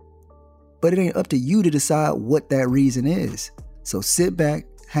 But it ain't up to you to decide what that reason is. So sit back,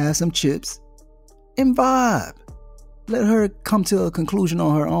 have some chips, and vibe. Let her come to a conclusion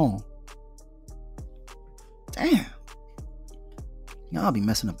on her own. Damn. Y'all be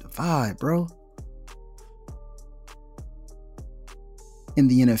messing up the vibe, bro. In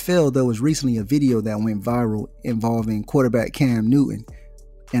the NFL, there was recently a video that went viral involving quarterback Cam Newton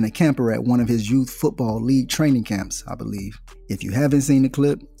and a camper at one of his youth football league training camps, I believe. If you haven't seen the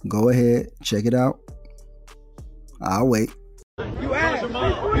clip, go ahead, check it out. I'll wait. You asked.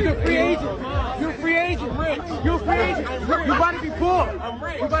 You're a free agent. You're a free agent. You're a free agent. You about to be poor. I'm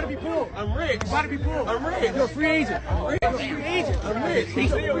rich. You about to be poor. I'm rich. You about to be poor. I'm rich. You're a free agent. I'm rich. You're a free agent. I'm rich.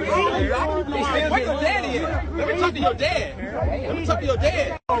 He's a free agent. Where's your daddy at? Let me talk to your dad. Let me talk to your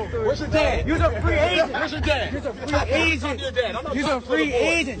dad. Where's your dad? You're a free agent. Where's your dad? You're a free agent. You're a free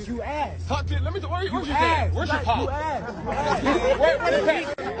agent. You asked. Talk to. Let me. Where's your dad? Where's your pop? You asked. Where's the dad?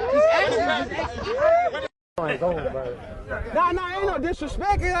 He's asking. Nah, ain't no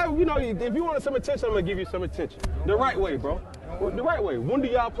disrespect. You know, if you wanted some attention, I'm gonna give you some attention. The right way, bro. The right way. When do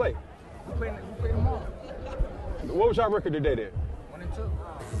y'all play? We play tomorrow. What was y'all record today then? 1-2.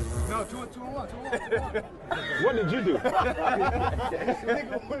 No, 2-1. What did you do?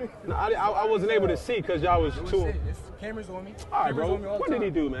 No, I wasn't able to see because y'all was too. Cameras on me. All right, bro. What did he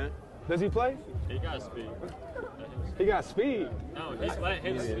do, man? Does he play? He got speed. He got speed? No, he's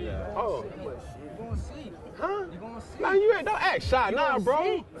letting him speed. Oh. You gonna see. Huh? You gonna see. Nah, you ain't, don't act shy, nah,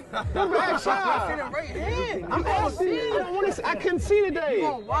 bro. Don't act shy. I'm asking. I don't want to. I couldn't see today. You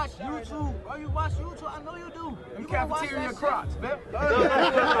gonna watch YouTube? Oh, you watch YouTube? I know you do. You cafeteria crocs, man. No,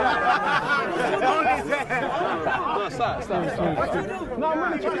 stop. What you do? No, I'm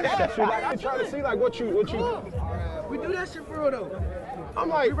really trying to ask you. Like, I'm trying to see, like, what you. We do that shit for real though. I'm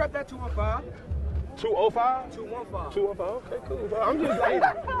like. We rep that 215. 205? 215. 215, okay, cool. I'm just like,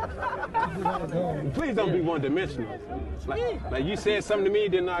 please don't be one-dimensional. Like you said something to me,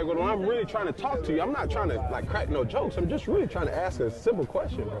 then I go, I'm really trying to talk to you. I'm not trying to like crack no jokes. I'm just really trying to ask a simple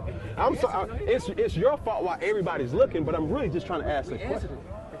question, bro. I'm sorry, it's your fault why everybody's looking, but I'm really just trying to ask a question.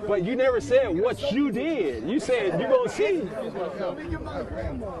 But you never said what you did. You said you're going to see. At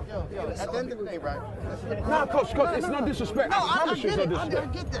the end of the day, right? No, coach, it's no disrespect. No, I promise you it's no I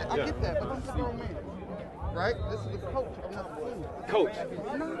disrespect. get that. I get that. But I'm a grown man. right? This is the coach. I'm not the team. Coach,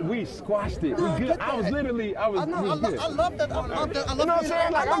 we squashed it. We good. I was good. I love that. I love that. You know what I'm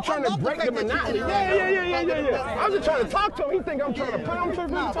saying? Like, I'm trying to break the monotony. Yeah. I'm just trying to talk to him. He think I'm trying to put him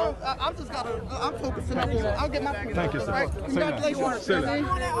to I'm focusing on this. I'll get my point. Thank you, sir. Right? Congratulations.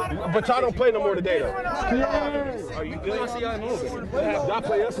 But y'all don't play no more today, though. Are you good? I see y'all moving. Y'all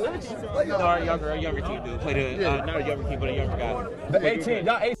play us next? No, our younger team do. Play the, not a younger team, but a younger guy. The 18.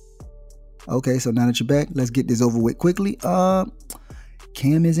 Y'all 18. Okay, so now that you're back, let's get this over with quickly.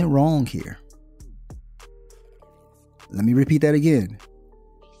 Cam isn't wrong here. Let me repeat that again.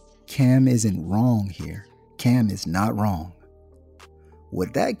 Cam isn't wrong here. Cam is not wrong.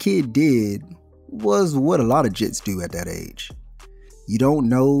 What that kid did was what a lot of jits do at that age. You don't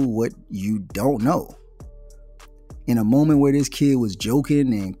know what you don't know. In a moment where this kid was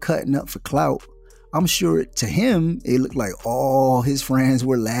joking and cutting up for clout, I'm sure to him, it looked like all his friends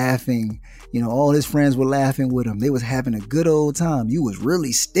were laughing. You know, all his friends were laughing with him. They was having a good old time. You was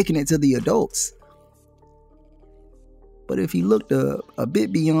really sticking it to the adults. But if he looked a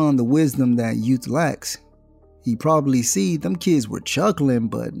bit beyond the wisdom that youth lacks, he probably see them kids were chuckling,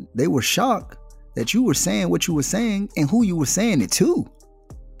 but they were shocked that you were saying what you were saying and who you were saying it to.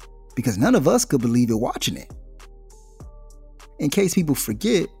 Because none of us could believe it watching it. In case people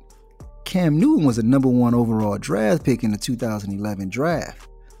forget, Cam Newton was a #1 overall draft pick in the 2011 draft.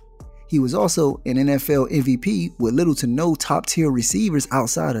 He was also an NFL MVP with little to no top-tier receivers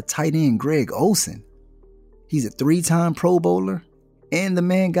outside of tight end Greg Olsen. He's a 3-time Pro Bowler, and the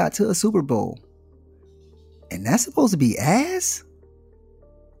man got to a Super Bowl. And that's supposed to be ass?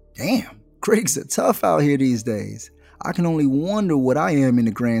 Damn, Greg's a tough out here these days. I can only wonder what I am in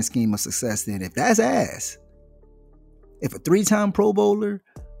the grand scheme of success then, if that's ass. If a 3-time Pro Bowler,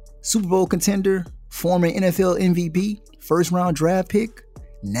 Super Bowl contender, former NFL MVP, first-round draft pick,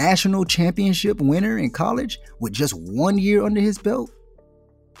 national championship winner in college with just 1 year under his belt,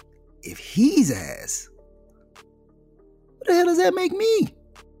 if he's ass, what the hell does that make me?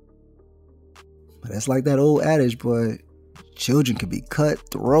 But that's like that old adage, boy. Children can be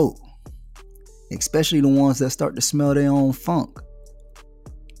cutthroat, especially the ones that start to smell their own funk.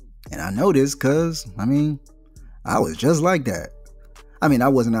 And I know this because, I was just like that. I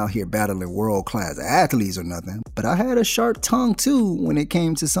wasn't out here battling world-class athletes or nothing, but I had a sharp tongue too when it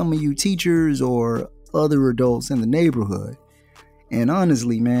came to some of you teachers or other adults in the neighborhood. And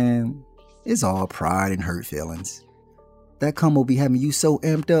honestly, man, it's all pride and hurt feelings. That combo be having you so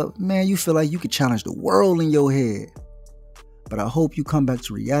amped up, man, you feel like you could challenge the world in your head. But I hope you come back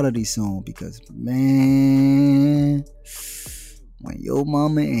to reality soon because, man, when your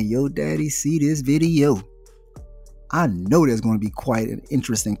mama and your daddy see this video, I know there's going to be quite an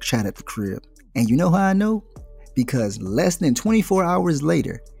interesting chat at the crib. And you know how I know? Because less than 24 hours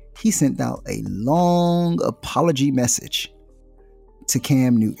later, he sent out a long apology message to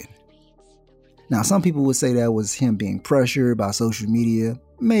Cam Newton. Now, some people would say that was him being pressured by social media.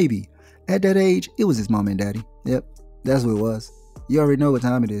 Maybe. At that age, it was his mom and daddy. Yep, that's what it was. You already know what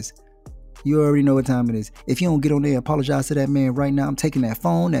time it is. If you don't get on there and apologize to that man right now, I'm taking that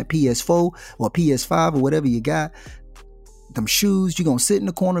phone, that PS4 or PS5 or whatever you got, them shoes, you're going to sit in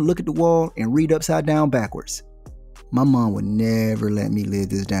the corner, look at the wall, and read upside down backwards. My mom would never let me live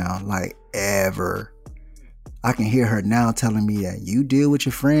this down, like ever. I can hear her now telling me that you deal with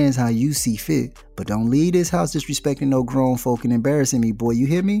your friends how you see fit, but don't leave this house disrespecting no grown folk and embarrassing me, boy, you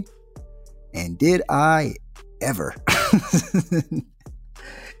hear me? And did I ever?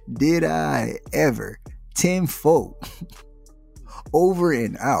 Did I ever? Tenfold. Over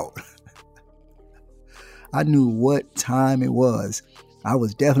and out. I knew what time it was. I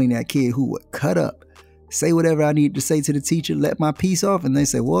was definitely that kid who would cut up, say whatever I needed to say to the teacher, let my piece off, and they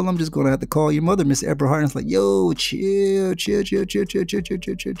say, well, I'm just going to have to call your mother, Mr. Eberhart. And it's like, yo, chill.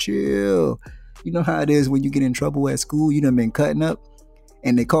 You know how it is when you get in trouble at school, you done been cutting up,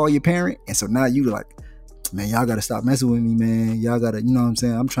 and they call your parent, and so now you like, man, y'all got to stop messing with me, man. Y'all got to, you know what I'm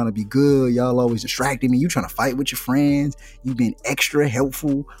saying? I'm trying to be good. Y'all always distracting me. You trying to fight with your friends. You been extra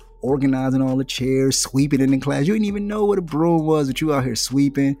helpful, organizing all the chairs, sweeping in the class. You didn't even know what a broom was, but you out here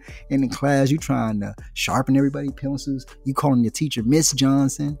sweeping in the class. You trying to sharpen everybody's pencils. You calling your teacher Miss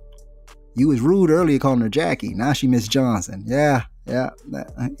Johnson. You was rude earlier calling her Jackie. Now she Miss Johnson. Yeah,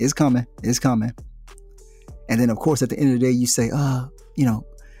 it's coming. And then, of course, at the end of the day, you say,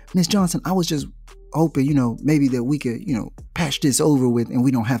 Miss Johnson, I was just hoping, maybe that we could, patch this over with and we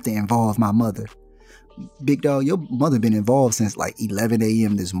don't have to involve my mother. Big dog, your mother been involved since like 11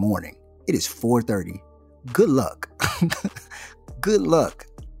 a.m. this morning. It is 4:30. Good luck. Good luck.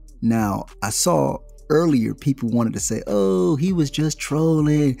 Now, I saw earlier, people wanted to say, oh, he was just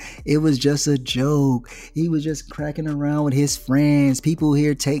trolling. It was just a joke. He was just cracking around with his friends. People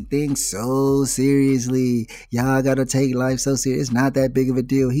here take things so seriously. Y'all gotta take life so serious. It's not that big of a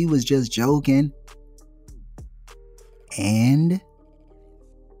deal. He was just joking. And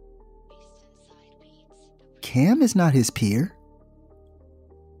Cam is not his peer.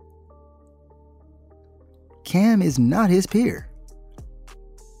 Cam is not his peer.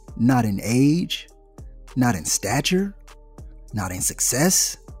 Not in age, not in stature, not in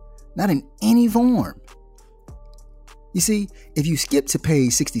success, not in any form. You see, if you skip to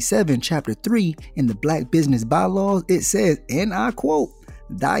page 67, chapter 3 in the Black Business Bylaws, it says, and I quote,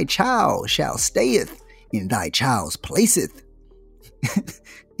 thy child shall stayeth in thy child's placeth.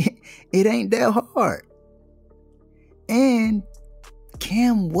 It ain't that hard. And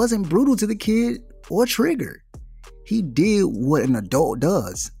Cam wasn't brutal to the kid or triggered. He did what an adult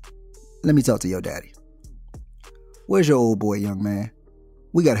does. Let me talk to your daddy. Where's your old boy, young man?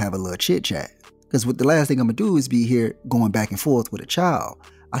 We gotta have a little chit chat. Because what the last thing I'm gonna do is be here going back and forth with a child.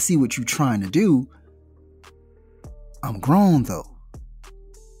 I see what you're trying to do. I'm grown though.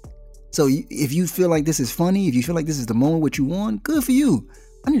 So if you feel like this is funny, if you feel like this is the moment what you want, good for you.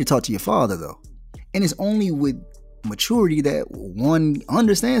 I need to talk to your father though. And it's only with maturity that one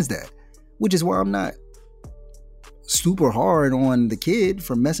understands that. Which is why I'm not super hard on the kid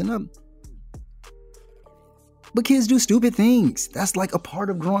for messing up. But kids do stupid things. That's like a part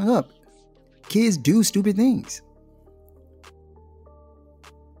of growing up. Kids do stupid things.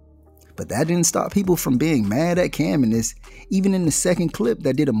 But that didn't stop people from being mad at Cam in this. Even in the second clip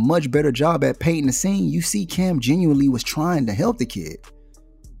that did a much better job at painting the scene, you see Cam genuinely was trying to help the kid.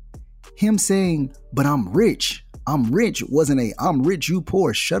 Him saying, but I'm rich. I'm rich wasn't a, I'm rich, you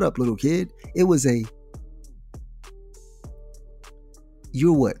poor, shut up, little kid. It was a,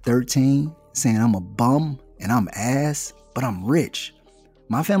 you're what, 13? Saying I'm a bum and I'm ass, but I'm rich.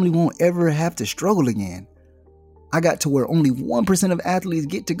 My family won't ever have to struggle again. I got to where only 1% of athletes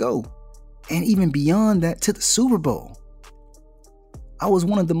get to go. And even beyond that, to the Super Bowl. I was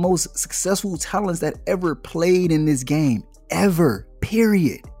one of the most successful talents that ever played in this game. Ever.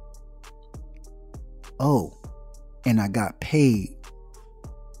 Period. Oh, and I got paid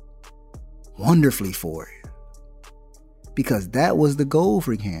wonderfully for it. Because that was the goal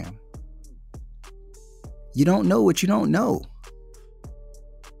for Cam. You don't know what you don't know.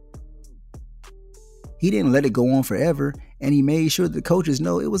 He didn't let it go on forever, and he made sure the coaches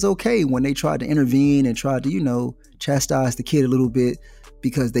know it was okay when they tried to intervene and tried to, chastise the kid a little bit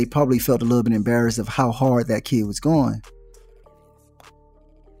because they probably felt a little bit embarrassed of how hard that kid was going.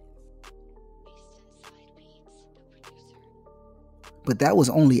 But that was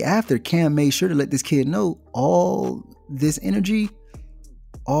only after Cam made sure to let this kid know all this energy,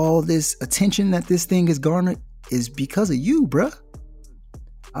 all this attention that this thing has garnered is because of you, bruh.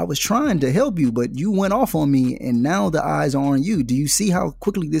 I was trying to help you, but you went off on me, and now the eyes are on you. Do you see how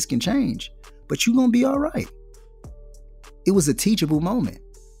quickly this can change? But you're going to be all right. It was a teachable moment.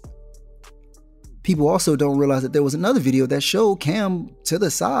 People also don't realize that there was another video that showed Cam to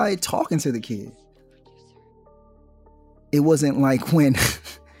the side talking to the kid. It wasn't like when,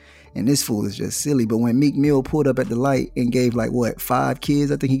 and this fool is just silly, but when Meek Mill pulled up at the light and gave 5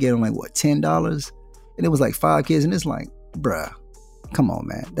 kids, I think he gave them $10? And it was 5 kids, and it's like, bruh. Come on,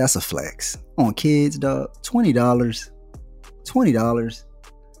 man. That's a flex. On kids, dog. $20. $20.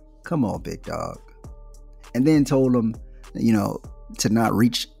 Come on, big dog. And then told him, to not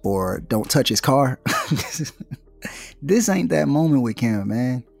reach or don't touch his car. This ain't that moment with Cam,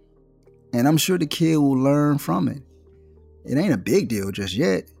 man. And I'm sure the kid will learn from it. It ain't a big deal just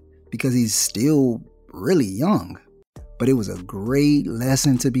yet because he's still really young. But it was a great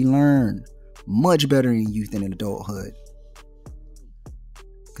lesson to be learned. Much better in youth than in adulthood.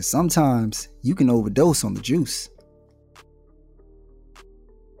 Because sometimes you can overdose on the juice.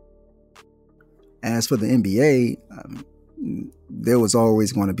 As for the NBA, there was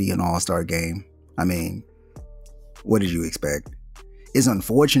always going to be an all-star game. I mean, what did you expect? It's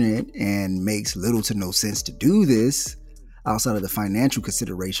unfortunate and makes little to no sense to do this outside of the financial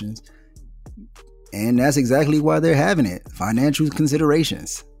considerations. And that's exactly why they're having it. Financial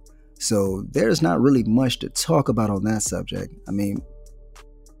considerations. So there's not really much to talk about on that subject. I mean,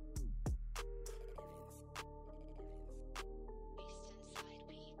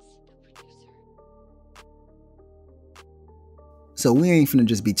 so we ain't finna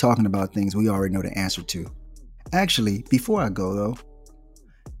just be talking about things we already know the answer to. Actually, before I go though,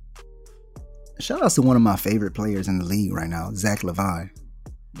 shout out to one of my favorite players in the league right now, Zach LaVine.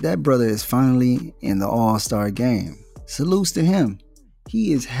 That brother is finally in the All-Star game. Salutes to him.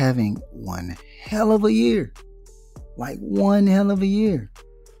 He is having one hell of a year. Like one hell of a year.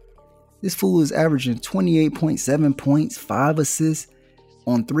 This fool is averaging 28.7 points, 5 assists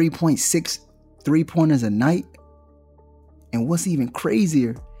on 3.6 3-pointers a night. And what's even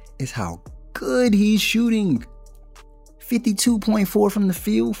crazier is how good he's shooting. 52.4 from the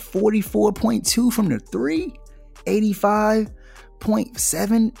field, 44.2 from the three,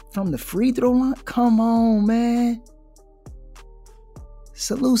 85.7 from the free throw line. Come on, man.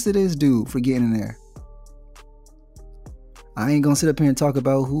 Salute to this dude for getting in there. I ain't gonna sit up here and talk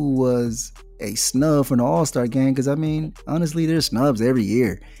about who was a snub from the All-Star game, because I mean, honestly, there's snubs every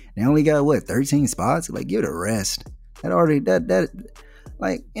year. They only got 13 spots? Like, give it a rest. That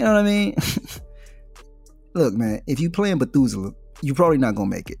like, you know what I mean? Look, man, if you playing Methuselah, you're probably not gonna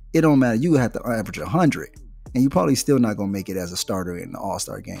make it. It don't matter. You have to average 100, and you probably still not gonna make it as a starter in the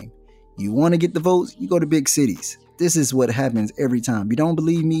All-Star game. You want to get the votes? You go to big cities. This is what happens every time. You don't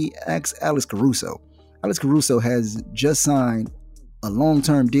believe me? Ask Alex Caruso. Alex Caruso has just signed a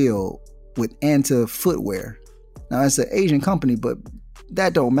long-term deal with Anta Footwear. Now, it's an Asian company, but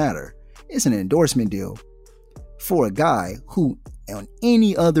that don't matter. It's an endorsement deal for a guy who, on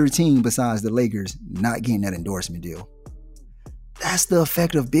any other team besides the Lakers, not getting that endorsement deal. That's the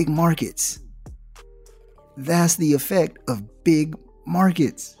effect of big markets. That's the effect of big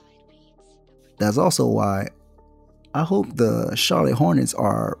markets. That's also why I hope the Charlotte Hornets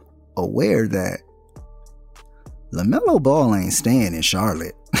are aware that LaMelo Ball ain't staying in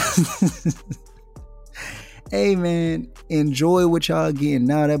Charlotte. Hey, man, enjoy what y'all getting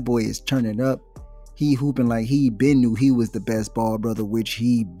now. That boy is turning up. He hooping like he been knew he was the best Ball brother, which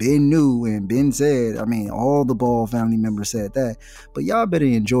he been knew and been said. I mean, all the Ball family members said that. But y'all better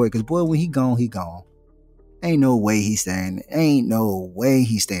enjoy it, because boy, when he gone, he gone. Ain't no way he's staying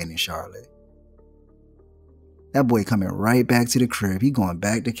in Charlotte. That boy coming right back to the crib. He going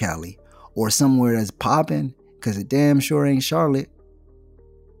back to Cali or somewhere that's popping, because it damn sure ain't Charlotte.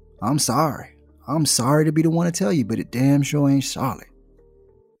 I'm sorry to be the one to tell you, but it damn sure ain't Charlotte.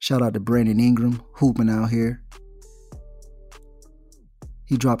 Shout out to Brandon Ingram, hooping out here.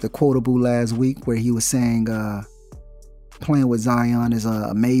 He dropped a quotable last week where he was saying playing with Zion is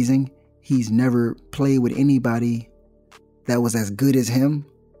amazing. He's never played with anybody that was as good as him.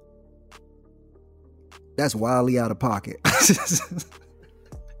 That's wildly out of pocket.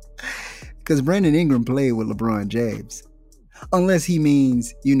 Because Brandon Ingram played with LeBron James. Unless he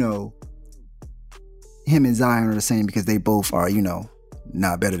means, him and Zion are the same because they both are,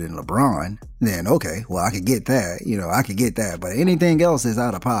 not better than LeBron. Then, okay, well, I could get that. I could get that. But anything else is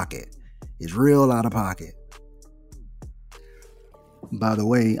out of pocket. It's real out of pocket. By the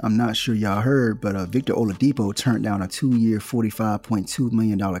way, I'm not sure y'all heard, but Victor Oladipo turned down a 2-year, $45.2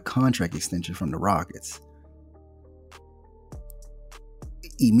 million contract extension from the Rockets.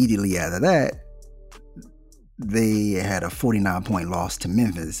 Immediately after that, they had a 49-point loss to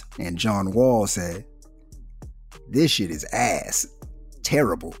Memphis, and John Wall said, "This shit is ass.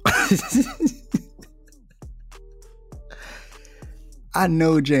 Terrible." I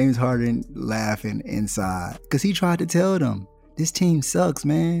know James Harden laughing inside, because he tried to tell them, this team sucks,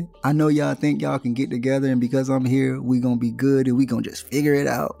 man. I know y'all think y'all can get together, and because I'm here, we gonna be good and we gonna just figure it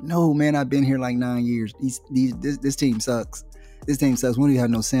out. No, man, I've been here like 9 years. This team sucks. This team sucks. We don't even have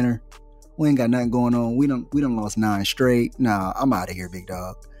no center. We ain't got nothing going on. We done lost 9 straight. Nah, I'm out of here, big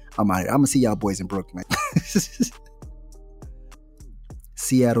dog. I'm out of here. I'm gonna see y'all boys in Brooklyn.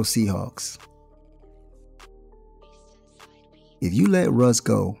 Seattle Seahawks. If you let Russ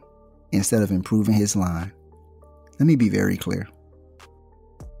go instead of improving his line, let me be very clear.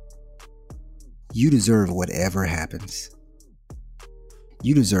 You deserve whatever happens.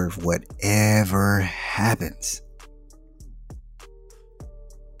 You deserve whatever happens.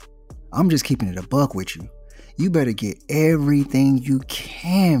 I'm just keeping it a buck with you. You better get everything you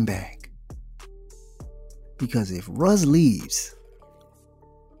can back. Because if Russ leaves,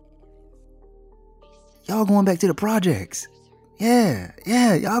 y'all going back to the projects. Yeah,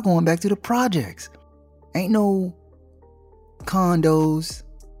 y'all going back to the projects. Ain't no condos.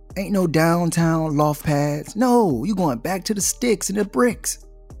 Ain't no downtown loft pads. No, you going back to the sticks and the bricks.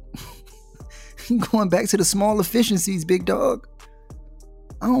 You going back to the small efficiencies, big dog.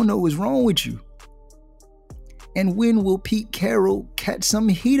 I don't know what's wrong with you. And when will Pete Carroll catch some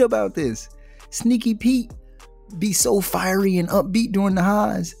heat about this? Sneaky Pete be so fiery and upbeat during the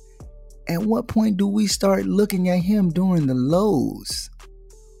highs. At what point do we start looking at him during the lows?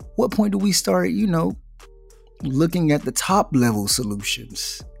 What point do we start, looking at the top level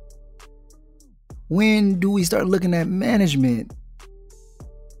solutions? When do we start looking at management?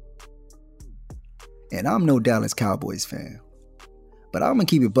 And I'm no Dallas Cowboys fan, But I'm gonna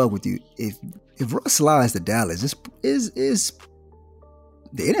keep it buck with you. If Russ slides to Dallas, is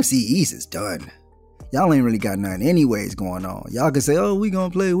the NFC East is done. Y'all ain't really got nothing anyways going on. Y'all can say, oh, we gonna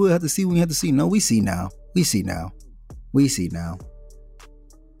play. We'll have to see. We have to see. No, we see now. We see now. We see now.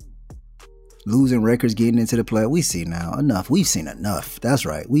 Losing records, getting into the play. We see now. Enough. We've seen enough. That's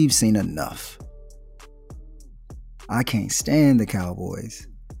right. We've seen enough. I can't stand the Cowboys.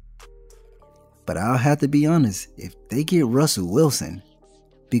 But I'll have to be honest. If they get Russell Wilson,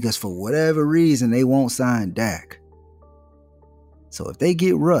 because for whatever reason they won't sign Dak. So if they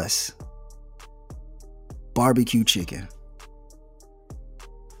get Russ, barbecue chicken.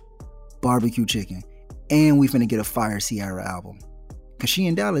 Barbecue chicken. And we finna get a Fire Sierra album. Cause she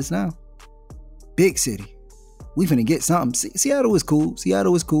in Dallas now. Big city. We finna get something. Seattle is cool.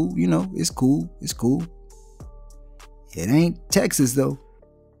 Seattle is cool. You know, it's cool. It's cool. It ain't Texas though.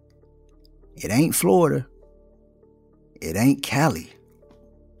 It ain't Florida. It ain't Cali.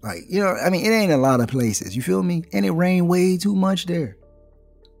 Like, you know, I mean, it ain't a lot of places. You feel me? And it rained way too much there.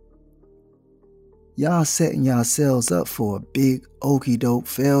 Y'all setting yourselves up for a big okie doke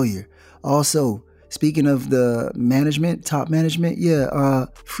failure. Also, speaking of the management, top management,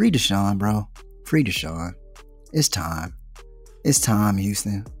 free Deshaun, bro. Free Deshaun. It's time. It's time,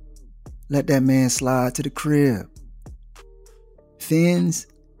 Houston. Let that man slide to the crib. Fins,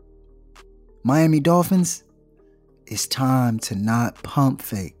 Miami Dolphins, it's time to not pump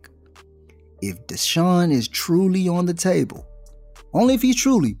fake. If Deshaun is truly on the table, only if he's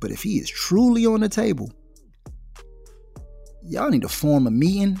truly, but if he is truly on the table, y'all need to form a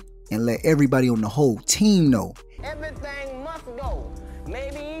meeting and let everybody on the whole team know. Everything must go.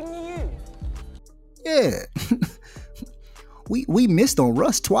 Maybe even you. Yeah. we missed on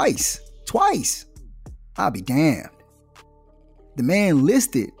Russ twice. I'll be damned. The man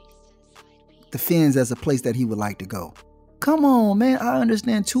listed the Fins as a place that he would like to go. Come on, man. I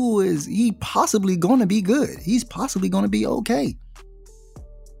understand Tua he possibly gonna be good. He's possibly gonna be okay.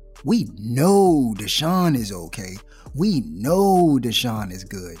 We know Deshaun is okay. We know Deshaun is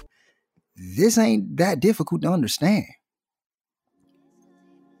good. This ain't that difficult to understand.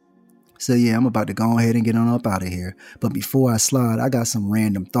 So yeah, I'm about to go ahead and get on up out of here. But before I slide, I got some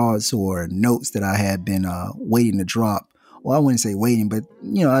random thoughts or notes that I had been waiting to drop. Well, I wouldn't say waiting, but,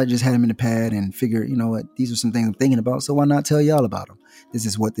 you know, I just had them in the pad and figured, you know what, these are some things I'm thinking about, so why not tell y'all about them? This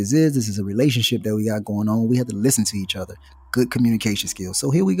is what this is. This is a relationship that we got going on. We have to listen to each other. Good communication skills. So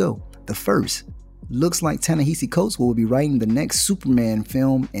here we go. The first. Looks like Ta-Nehisi Coates will be writing the next Superman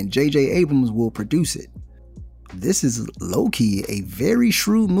film and J.J. Abrams will produce it. This is low-key a very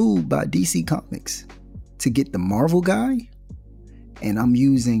shrewd move by DC Comics to get the Marvel guy, and I'm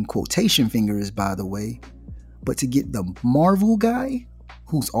using quotation fingers, by the way, but to get the Marvel guy,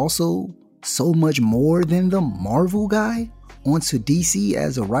 who's also so much more than the Marvel guy, onto DC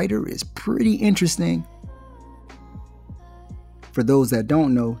as a writer is pretty interesting. For those that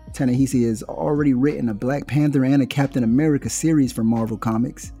don't know, Ta-Nehisi has already written a Black Panther and a Captain America series for Marvel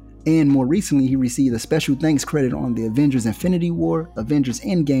Comics. And more recently, he received a special thanks credit on the Avengers Infinity War, Avengers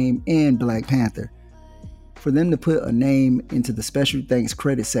Endgame, and Black Panther. For them to put a name into the special thanks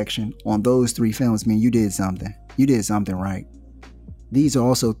credit section on those three films mean you did something. You did something right. These are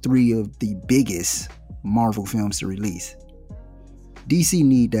also three of the biggest Marvel films to release. DC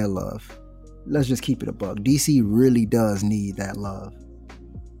need that love. Let's just keep it a buck. DC really does need that love.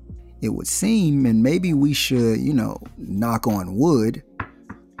 It would seem, and maybe we should, you know, knock on wood,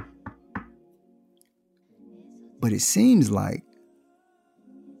 but it seems like,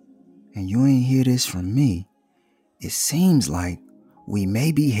 and you ain't hear this from me, it seems like we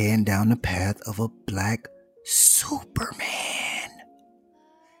may be heading down the path of a Black Superman.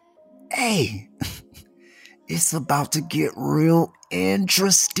 Hey, it's about to get real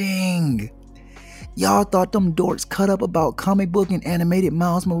interesting. Y'all thought them dorks cut up about comic book and animated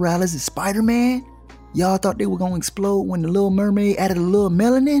Miles Morales as Spider-Man? Y'all thought they were gonna explode when the Little Mermaid added a little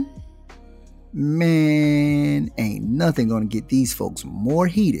melanin? Man, ain't nothing gonna get these folks more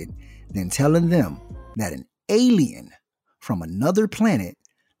heated than telling them that an alien from another planet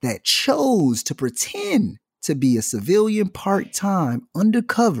that chose to pretend to be a civilian part-time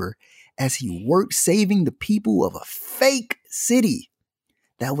undercover as he worked saving the people of a fake city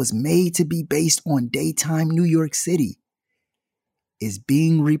that was made to be based on daytime New York City is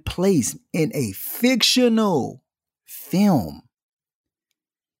being replaced in a fictional film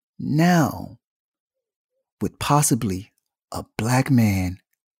now with possibly a black man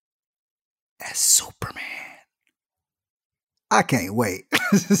as Superman. I can't wait.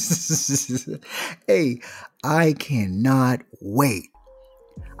 Hey, I cannot wait.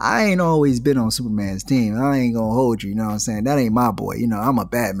 I ain't always been on Superman's team. I ain't gonna hold you, you know what I'm saying? That ain't my boy. You know, I'm a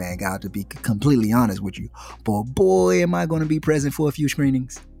Batman guy, to be completely honest with you. But boy, am I gonna be present for a few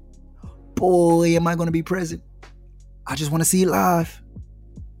screenings. Boy, am I gonna be present. I just wanna see it live.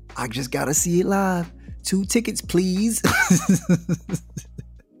 I just gotta see it live. 2 tickets, please.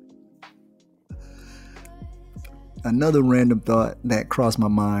 Another random thought that crossed my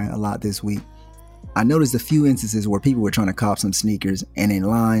mind a lot this week. I noticed a few instances where people were trying to cop some sneakers and in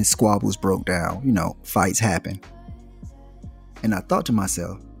line squabbles broke down. You know, fights happen. And I thought to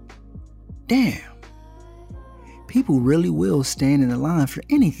myself, damn, people really will stand in the line for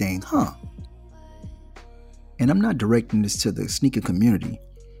anything, huh? And I'm not directing this to the sneaker community,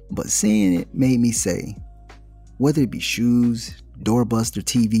 but seeing it made me say, whether it be shoes, doorbuster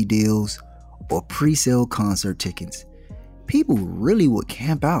TV deals, or pre-sale concert tickets, people really would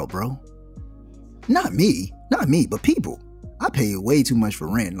camp out, bro. Not me, but people. I pay way too much for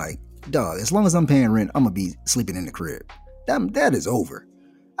rent. Like, dog, as long as I'm paying rent, I'm gonna be sleeping in the crib. That is over.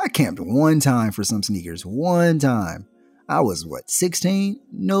 I camped one time for some sneakers. One time. I was, 16?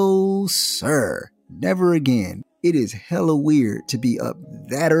 No, sir. Never again. It is hella weird to be up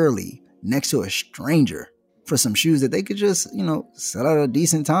that early next to a stranger for some shoes that they could just, sell at a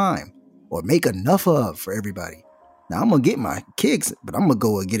decent time or make enough of for everybody. Now, I'm going to get my kicks, but I'm going to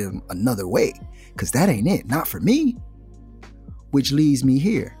go and get them another way, because that ain't it. Not for me. Which leads me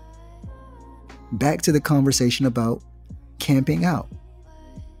here. Back to the conversation about camping out.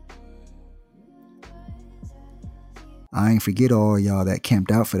 I ain't forget all y'all that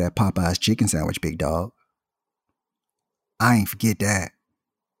camped out for that Popeye's chicken sandwich, big dog. I ain't forget that.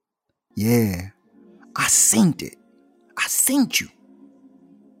 Yeah, I synced it. I synced you.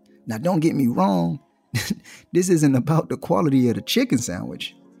 Now, don't get me wrong. This isn't about the quality of the chicken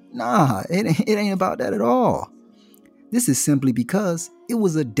sandwich. Nah, it ain't about that at all. This is simply because it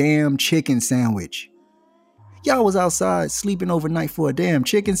was a damn chicken sandwich. Y'all was outside sleeping overnight for a damn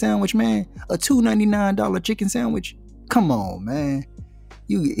chicken sandwich, man. A $2.99 chicken sandwich. Come on, man.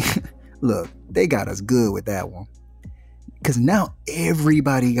 Look, they got us good with that one. Because now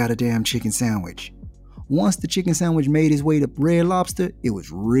everybody got a damn chicken sandwich. Once the chicken sandwich made its way to Red Lobster, it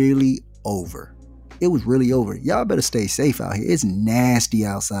was really over. It was really over. Y'all better stay safe out here. It's nasty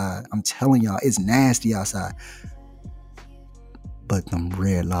outside. I'm telling y'all, it's nasty outside. But them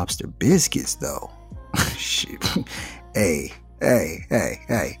Red Lobster biscuits, though. Shit. Hey.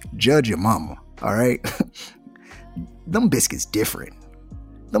 Judge your mama, all right? Them biscuits different.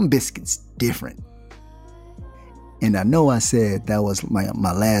 And I know I said that was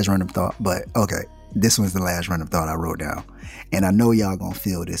my last random thought, but okay, this one's the last random thought I wrote down. And I know y'all gonna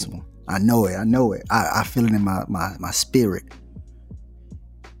feel this one. I know it. I feel it in my spirit.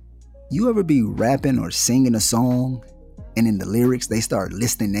 You ever be rapping or singing a song and in the lyrics they start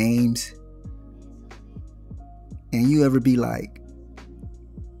listing names? And you ever be like,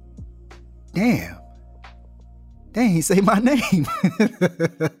 damn, they ain't say my name.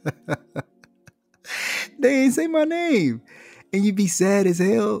 They ain't say my name. And you be sad as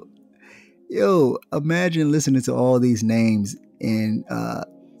hell. Yo, imagine listening to all these names and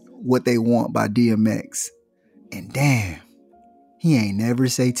What They Want by DMX. And damn, he ain't never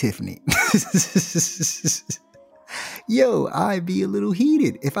say Tiffany. Yo, I'd be a little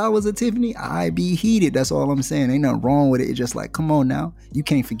heated. If I was a Tiffany, I'd be heated. That's all I'm saying. Ain't nothing wrong with it. It's just like, come on now. You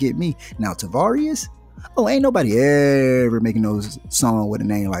can't forget me. Now, Tavarius? Oh, ain't nobody ever making no song with a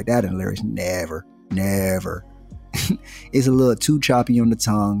name like that in the lyrics. Never. It's a little too choppy on the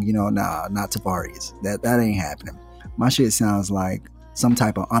tongue. Nah, not Tavarius. That ain't happening. My shit sounds like some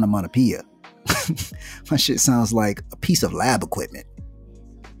type of onomatopoeia. My shit sounds like a piece of lab equipment.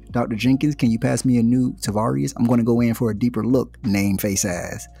 Dr. Jenkins, can you pass me a new Tavarius? I'm going to go in for a deeper look, name face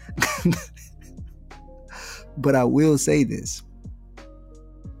ass. But I will say this.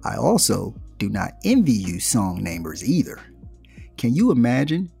 I also do not envy you song namers either. Can you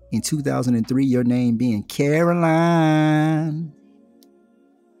imagine in 2003 your name being Caroline?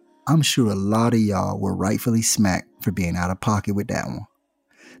 I'm sure a lot of y'all were rightfully smacked for being out of pocket with that one.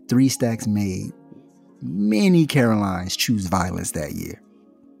 3 Stacks made many Carolines choose violence that year.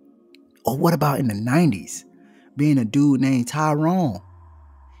 Or what about in the 90s? Being a dude named Tyrone.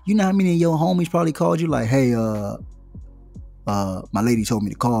 You know how many of your homies probably called you like, hey, my lady told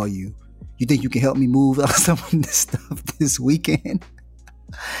me to call you. You think you can help me move out some of this stuff this weekend?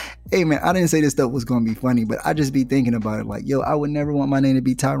 Hey man, I didn't say this stuff was gonna be funny, but I just be thinking about it like, yo, I would never want my name to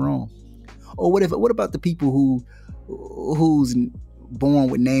be Tyrone. Or what about the people who's born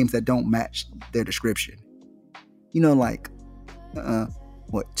with names that don't match their description? Like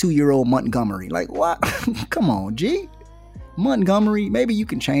 2-year-old Montgomery. Like what? Come on, G. Montgomery, maybe you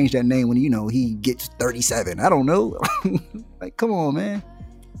can change that name when, he gets 37. I don't know. Like, come on, man.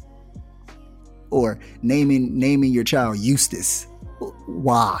 Or naming your child Eustace.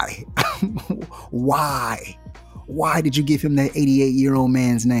 Why? Why? Why did you give him that 88-year-old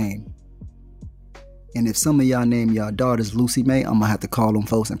man's name? And if some of y'all name y'all daughters Lucy May, I'm going to have to call them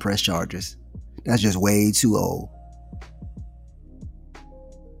folks and press charges. That's just way too old.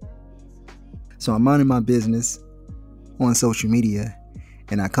 So I'm minding my business on social media,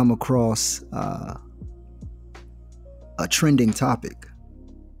 and I come across a trending topic.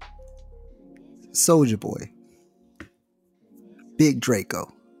 Soulja Boy, Big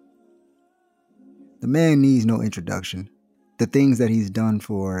Draco. The man needs no introduction. The things that he's done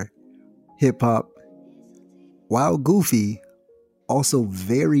for hip hop, while goofy, also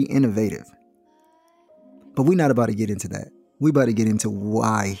very innovative. But we're not about to get into that. We're about to get into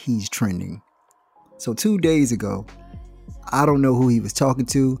why he's trending. So 2 days ago, I don't know who he was talking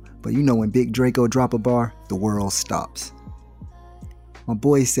to, but when Big Draco drop a bar, the world stops. My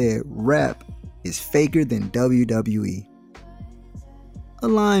boy said rap is faker than WWE. A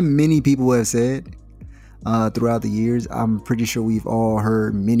line many people have said throughout the years. I'm pretty sure we've all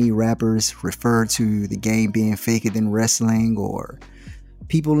heard many rappers refer to the game being faker than wrestling, or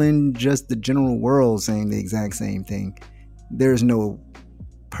people in just the general world saying the exact same thing. There's no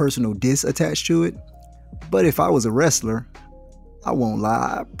personal diss attached to it. But if I was a wrestler, I won't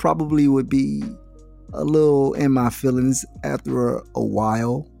lie, I probably would be a little in my feelings after a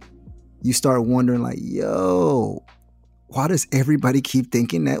while. You start wondering like, yo, why does everybody keep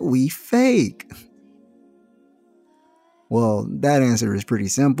thinking that we fake? Well, that answer is pretty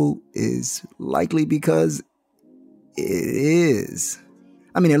simple. Is likely because it is.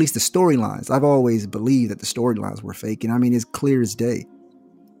 I mean, at least the storylines. I've always believed that the storylines were fake. And I mean, it's clear as day.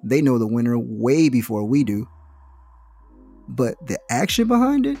 They know the winner way before we do. But the action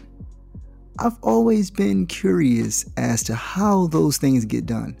behind it, I've always been curious as to how those things get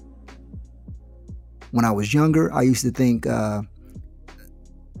done. When I was younger, I used to think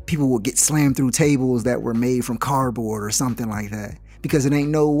people would get slammed through tables that were made from cardboard or something like that. Because it ain't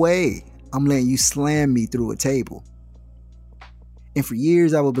no way I'm letting you slam me through a table. And for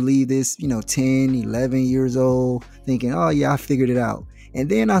years, I would believe this, 10, 11 years old, thinking, oh yeah, I figured it out. And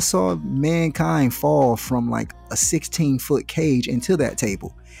then I saw Mankind fall from like a 16-foot cage into that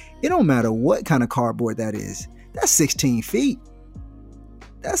table. It don't matter what kind of cardboard that is. That's 16 feet.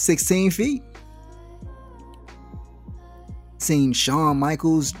 That's 16 feet. Seen Shawn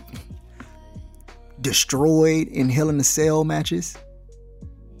Michaels destroyed in Hell in a Cell matches.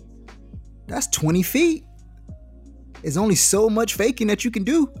 That's 20 feet. There's only so much faking that you can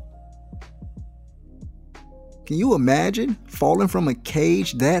do. Can you imagine falling from a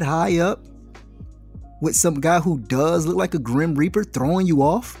cage that high up with some guy who does look like a Grim Reaper throwing you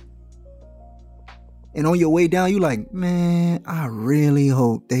off? And on your way down, you like, man, I really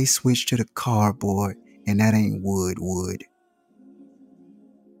hope they switch to the cardboard and that ain't wood.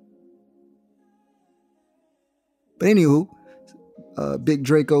 But anywho, Big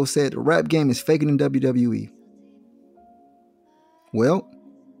Draco said the rap game is faker than WWE. Well,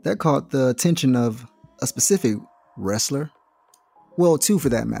 that caught the attention of a specific wrestler. Well, two for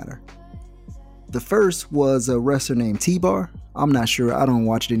that matter. The first was a wrestler named T-Bar. I'm not sure. I don't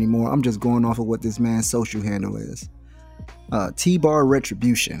watch it anymore. I'm just going off of what this man's social handle is. T-Bar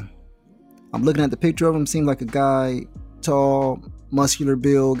Retribution. I'm looking at the picture of him. Seems like a guy, tall, muscular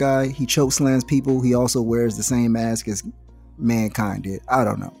build guy. He choke slams people. He also wears the same mask as Mankind did. I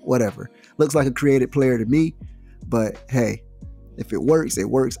don't know. Whatever. Looks like a creative player to me. But hey, if it works, it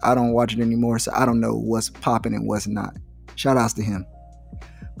works. I don't watch it anymore, so I don't know what's popping and what's not. Shout outs to him.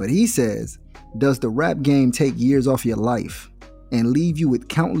 But he says, does the rap game take years off your life and leave you with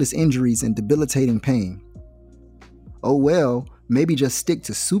countless injuries and debilitating pain? Oh well, maybe just stick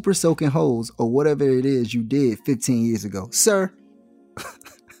to super soaking holes or whatever it is you did 15 years ago. Sir,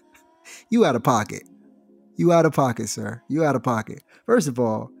 you out of pocket. You out of pocket, sir. You out of pocket. First of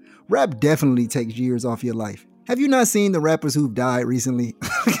all, rap definitely takes years off your life. Have you not seen the rappers who've died recently?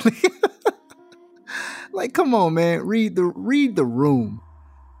 Like, come on, man. Read the room.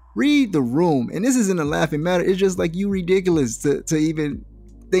 Read the room. And this isn't a laughing matter. It's just like you ridiculous to even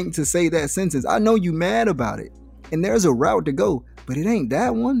think to say that sentence. I know you mad about it. And there's a route to go, but it ain't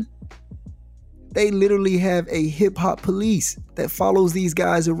that one. They literally have a hip hop police that follows these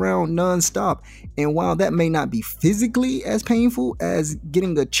guys around nonstop. And while that may not be physically as painful as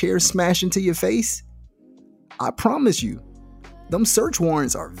getting a chair smashed into your face, I promise you, them search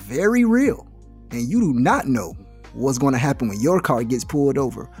warrants are very real. And you do not know what's going to happen when your car gets pulled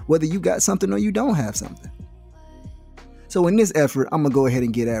over, whether you got something or you don't have something. So in this effort, I'm going to go ahead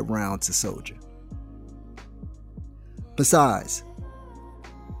and get that round to Soulja. Besides,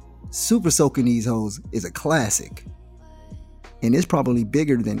 Super Soaking These Hoes is a classic. And it's probably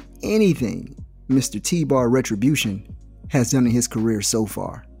bigger than anything Mr. T-Bar Retribution has done in his career so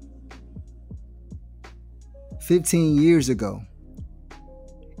far. 15 years ago,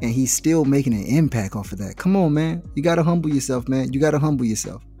 and he's still making an impact off of that. Come on, man. You gotta humble yourself, man. You gotta humble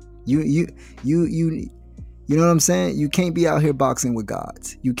yourself. You know what I'm saying? You can't be out here boxing with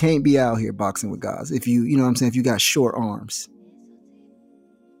gods. You can't be out here boxing with gods if you know what I'm saying, if you got short arms.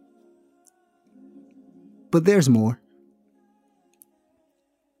 But there's more.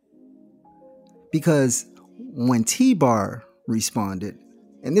 Because when T-Bar responded,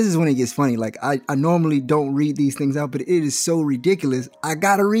 and this is when it gets funny, like I normally don't read these things out, but it is so ridiculous. I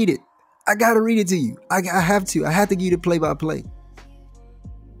gotta read it. I gotta read it to you. I have to. I have to give you the play-by-play.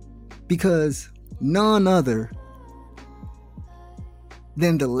 Because none other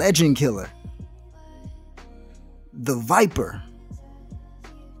than the legend killer, the Viper,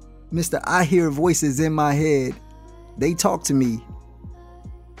 Mr. I Hear Voices in My Head, they talk to me,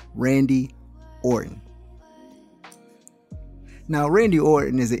 Randy Orton. Now, Randy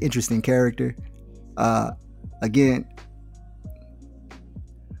Orton is an interesting character. Again,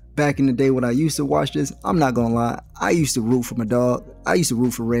 back in the day when I used to watch this, I'm not gonna lie, I used to root for my dog. I used to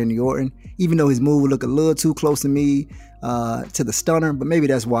root for Randy Orton, even though his move would look a little too close to me, to the stunner, but maybe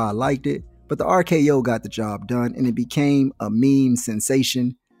that's why I liked it. But the RKO got the job done, and it became a meme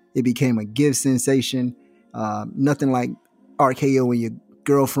sensation. It became a GIF sensation. Nothing like RKO and your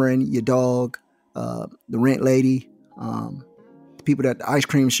girlfriend, your dog, the rent lady, the people at the ice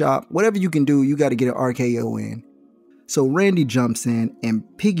cream shop. Whatever you can do, you got to get an RKO in. So Randy jumps in and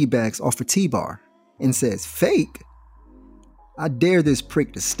piggybacks off of T-Bar and says, "Fake? I dare this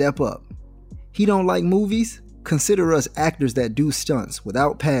prick to step up. He don't like movies? Consider us actors that do stunts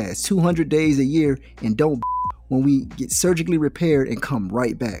without pads 200 days a year and don't when we get surgically repaired and come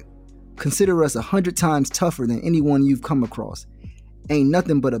right back. Consider us 100 times tougher than anyone you've come across. Ain't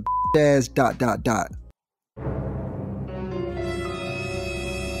nothing but a ass ...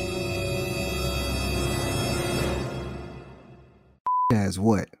 As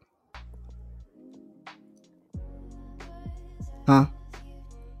what? Huh?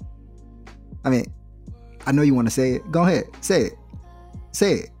 I mean, I know you want to say it. Go ahead. Say it.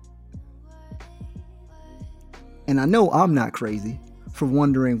 Say it. And I know I'm not crazy for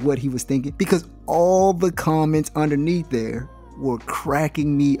wondering what he was thinking, because all the comments underneath there were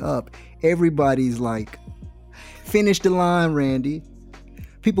cracking me up. Everybody's like, finish the line, Randy.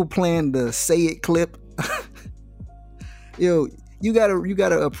 People playing the say it clip. Yo, you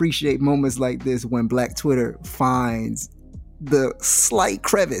gotta appreciate moments like this when Black Twitter finds the slight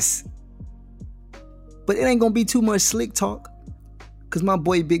crevice. But it ain't gonna be too much slick talk, cause my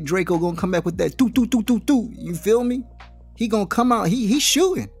boy Big Draco gonna come back with that do. You feel me? He gonna come out. He's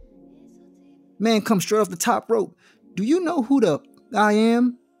shooting. Man, come straight off the top rope. Do you know who the I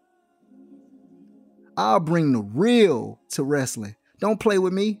am? I'll bring the real to wrestling. Don't play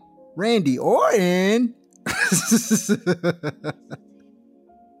with me, Randy Orton.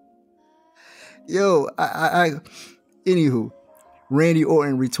 Yo, anywho, Randy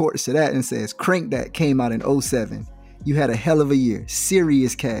Orton retorts to that and says, "Crank That came out in 2007. You had a hell of a year.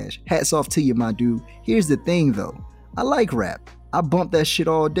 Serious cash. Hats off to you, my dude. Here's the thing though. I like rap. I bump that shit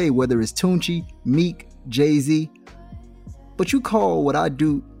all day, whether it's Tunechi, Meek, Jay-Z. But you call what I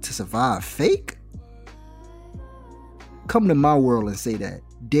do to survive fake? Come to my world and say that.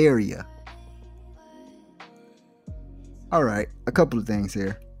 Dare ya." All right, a couple of things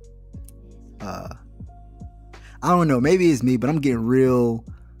here. I don't know, maybe it's me, but I'm getting real,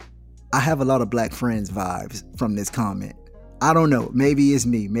 I have a lot of Black Friends vibes from this comment. I don't know, maybe it's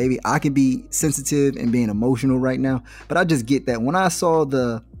me. Maybe I could be sensitive and being emotional right now, but I just get that. When I saw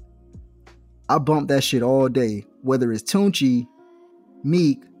I bumped that shit all day, whether it's Tunechi,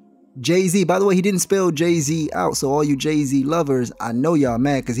 Meek, Jay-Z. By the way, he didn't spell Jay-Z out, so all you Jay-Z lovers, I know y'all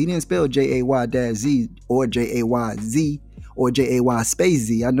mad because he didn't spell J-A-Y-Z or J-A-Y-Z or J-A-Y space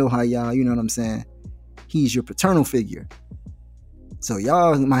Z. I know how y'all, you know what I'm saying? He's your paternal figure. So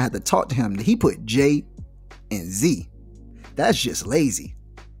y'all might have to talk to him. He put J and Z. That's just lazy.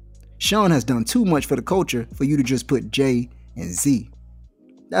 Sean has done too much for the culture for you to just put J and Z.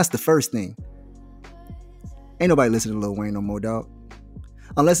 That's the first thing. Ain't nobody listening to Lil Wayne no more, dog.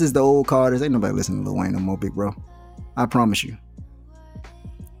 Unless it's the old Carters, ain't nobody listening to Lil Wayne no more, big bro. I promise you.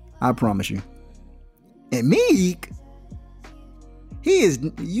 I promise you. And Meek,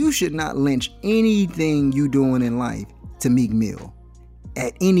 you should not lynch anything you doing in life to Meek Mill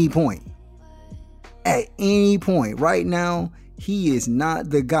at any point. At any point right now, he is not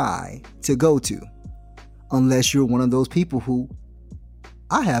the guy to go to. Unless you're one of those people who,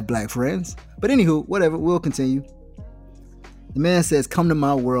 I have black friends. But anywho, whatever, we'll continue. The man says, come to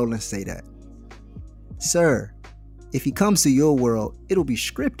my world and say that. Sir, if he comes to your world, it'll be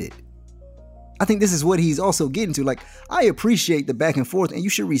scripted. I think this is what he's also getting to. Like, I appreciate the back and forth, and you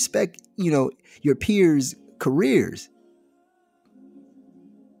should respect, your peers' careers.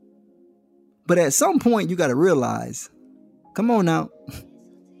 But at some point, you got to realize, come on now,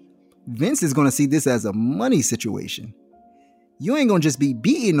 Vince is going to see this as a money situation. You ain't going to just be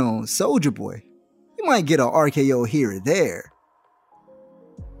beating on Soulja Boy. You might get an RKO here or there.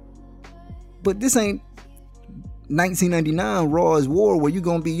 But this ain't 1999 Raw's War where you're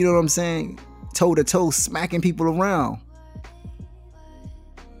going to be, you know what I'm saying, toe to toe smacking people around.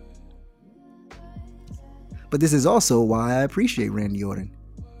 But this is also why I appreciate Randy Orton.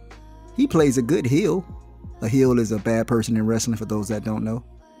 He plays a good heel. A heel is a bad person in wrestling, for those that don't know.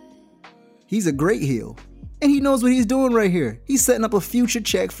 He's a great heel. And he knows what he's doing right here. He's setting up a future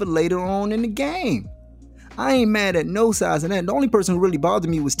check for later on in the game. I ain't mad at no size of that. The only person who really bothered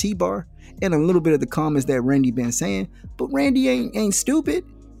me was T-Bar and a little bit of the comments that Randy been saying. But Randy ain't stupid.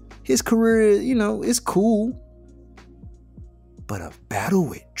 His career, is cool. But a battle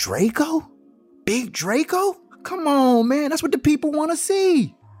with Draco? Big Draco? Come on, man. That's what the people want to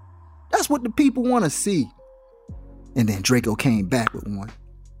see. That's what the people want to see. And then Draco came back with one.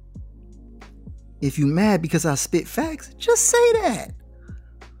 If you mad because I spit facts, just say that.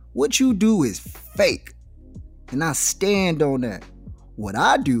 What you do is fake. And I stand on that. What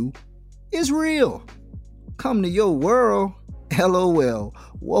I do is real. Come to your world. LOL.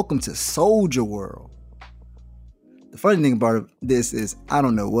 Welcome to Soulja World. The funny thing about this is I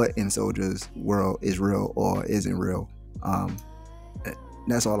don't know what in Soulja's world is real or isn't real.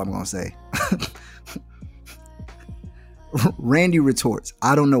 That's all I'm going to say. Randy retorts,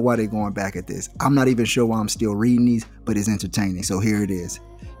 I don't know why they're going back at this. I'm not even sure why I'm still reading these, but it's entertaining. So here it is.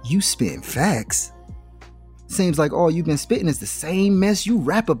 You spit facts? Seems like all you've been spitting is the same mess you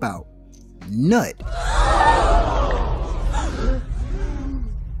rap about. Nut.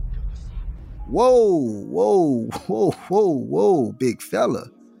 Whoa, big fella.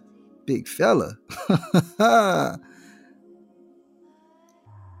 Big fella.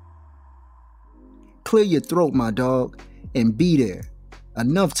 Clear your throat, my dog, and be there.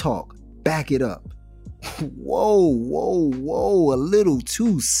 Enough talk. Back it up. Whoa. A little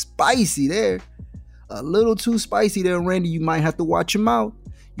too spicy there. Randy. You might have to watch your mouth.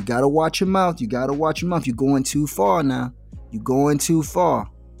 You gotta watch your mouth. You're going too far now. You're going too far.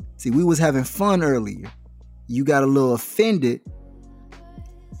 See, we was having fun earlier. You got a little offended.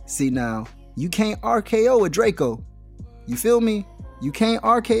 See, now, you can't RKO a Draco. You feel me? You can't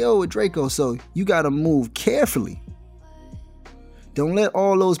RKO a Draco, so you gotta move carefully. Don't let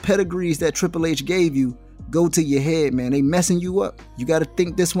all those pedigrees that Triple H gave you go to your head, man. They messing you up. You gotta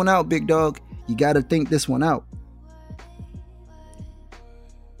think this one out, big dog. You gotta think this one out.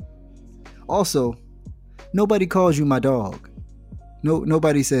 Also, nobody calls you my dog. No,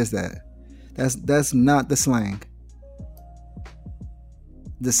 nobody says that. That's not the slang.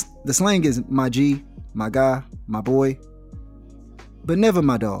 The slang is my G, my guy, my boy. But never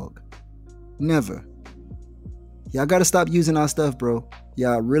my dog. Never. Y'all gotta stop using our stuff, bro.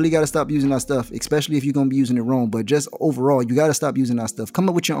 Y'all really gotta stop using our stuff, especially if you're gonna be using it wrong. But just overall, you gotta stop using our stuff. Come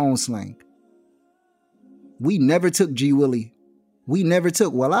up with your own slang. We never took G Willie. We never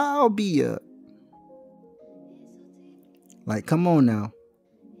took, well, I'll be a... Like, come on now.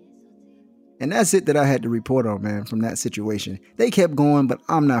 And that's it that I had to report on, man, from that situation. They kept going, but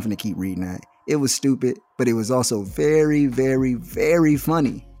I'm not going to keep reading that. It was stupid, but it was also very, very, very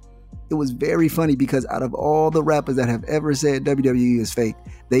funny. It was very funny because out of all the rappers that have ever said WWE is fake,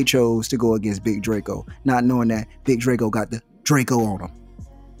 they chose to go against Big Draco, not knowing that Big Draco got the Draco on him.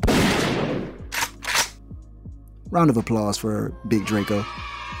 Round of applause for Big Draco.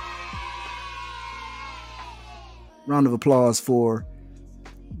 Round of applause for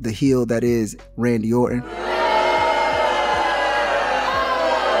the heel that is Randy Orton.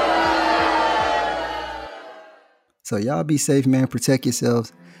 So y'all be safe, man. Protect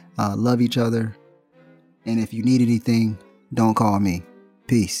yourselves. Love each other. And if you need anything, don't call me.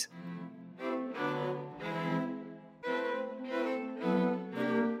 Peace.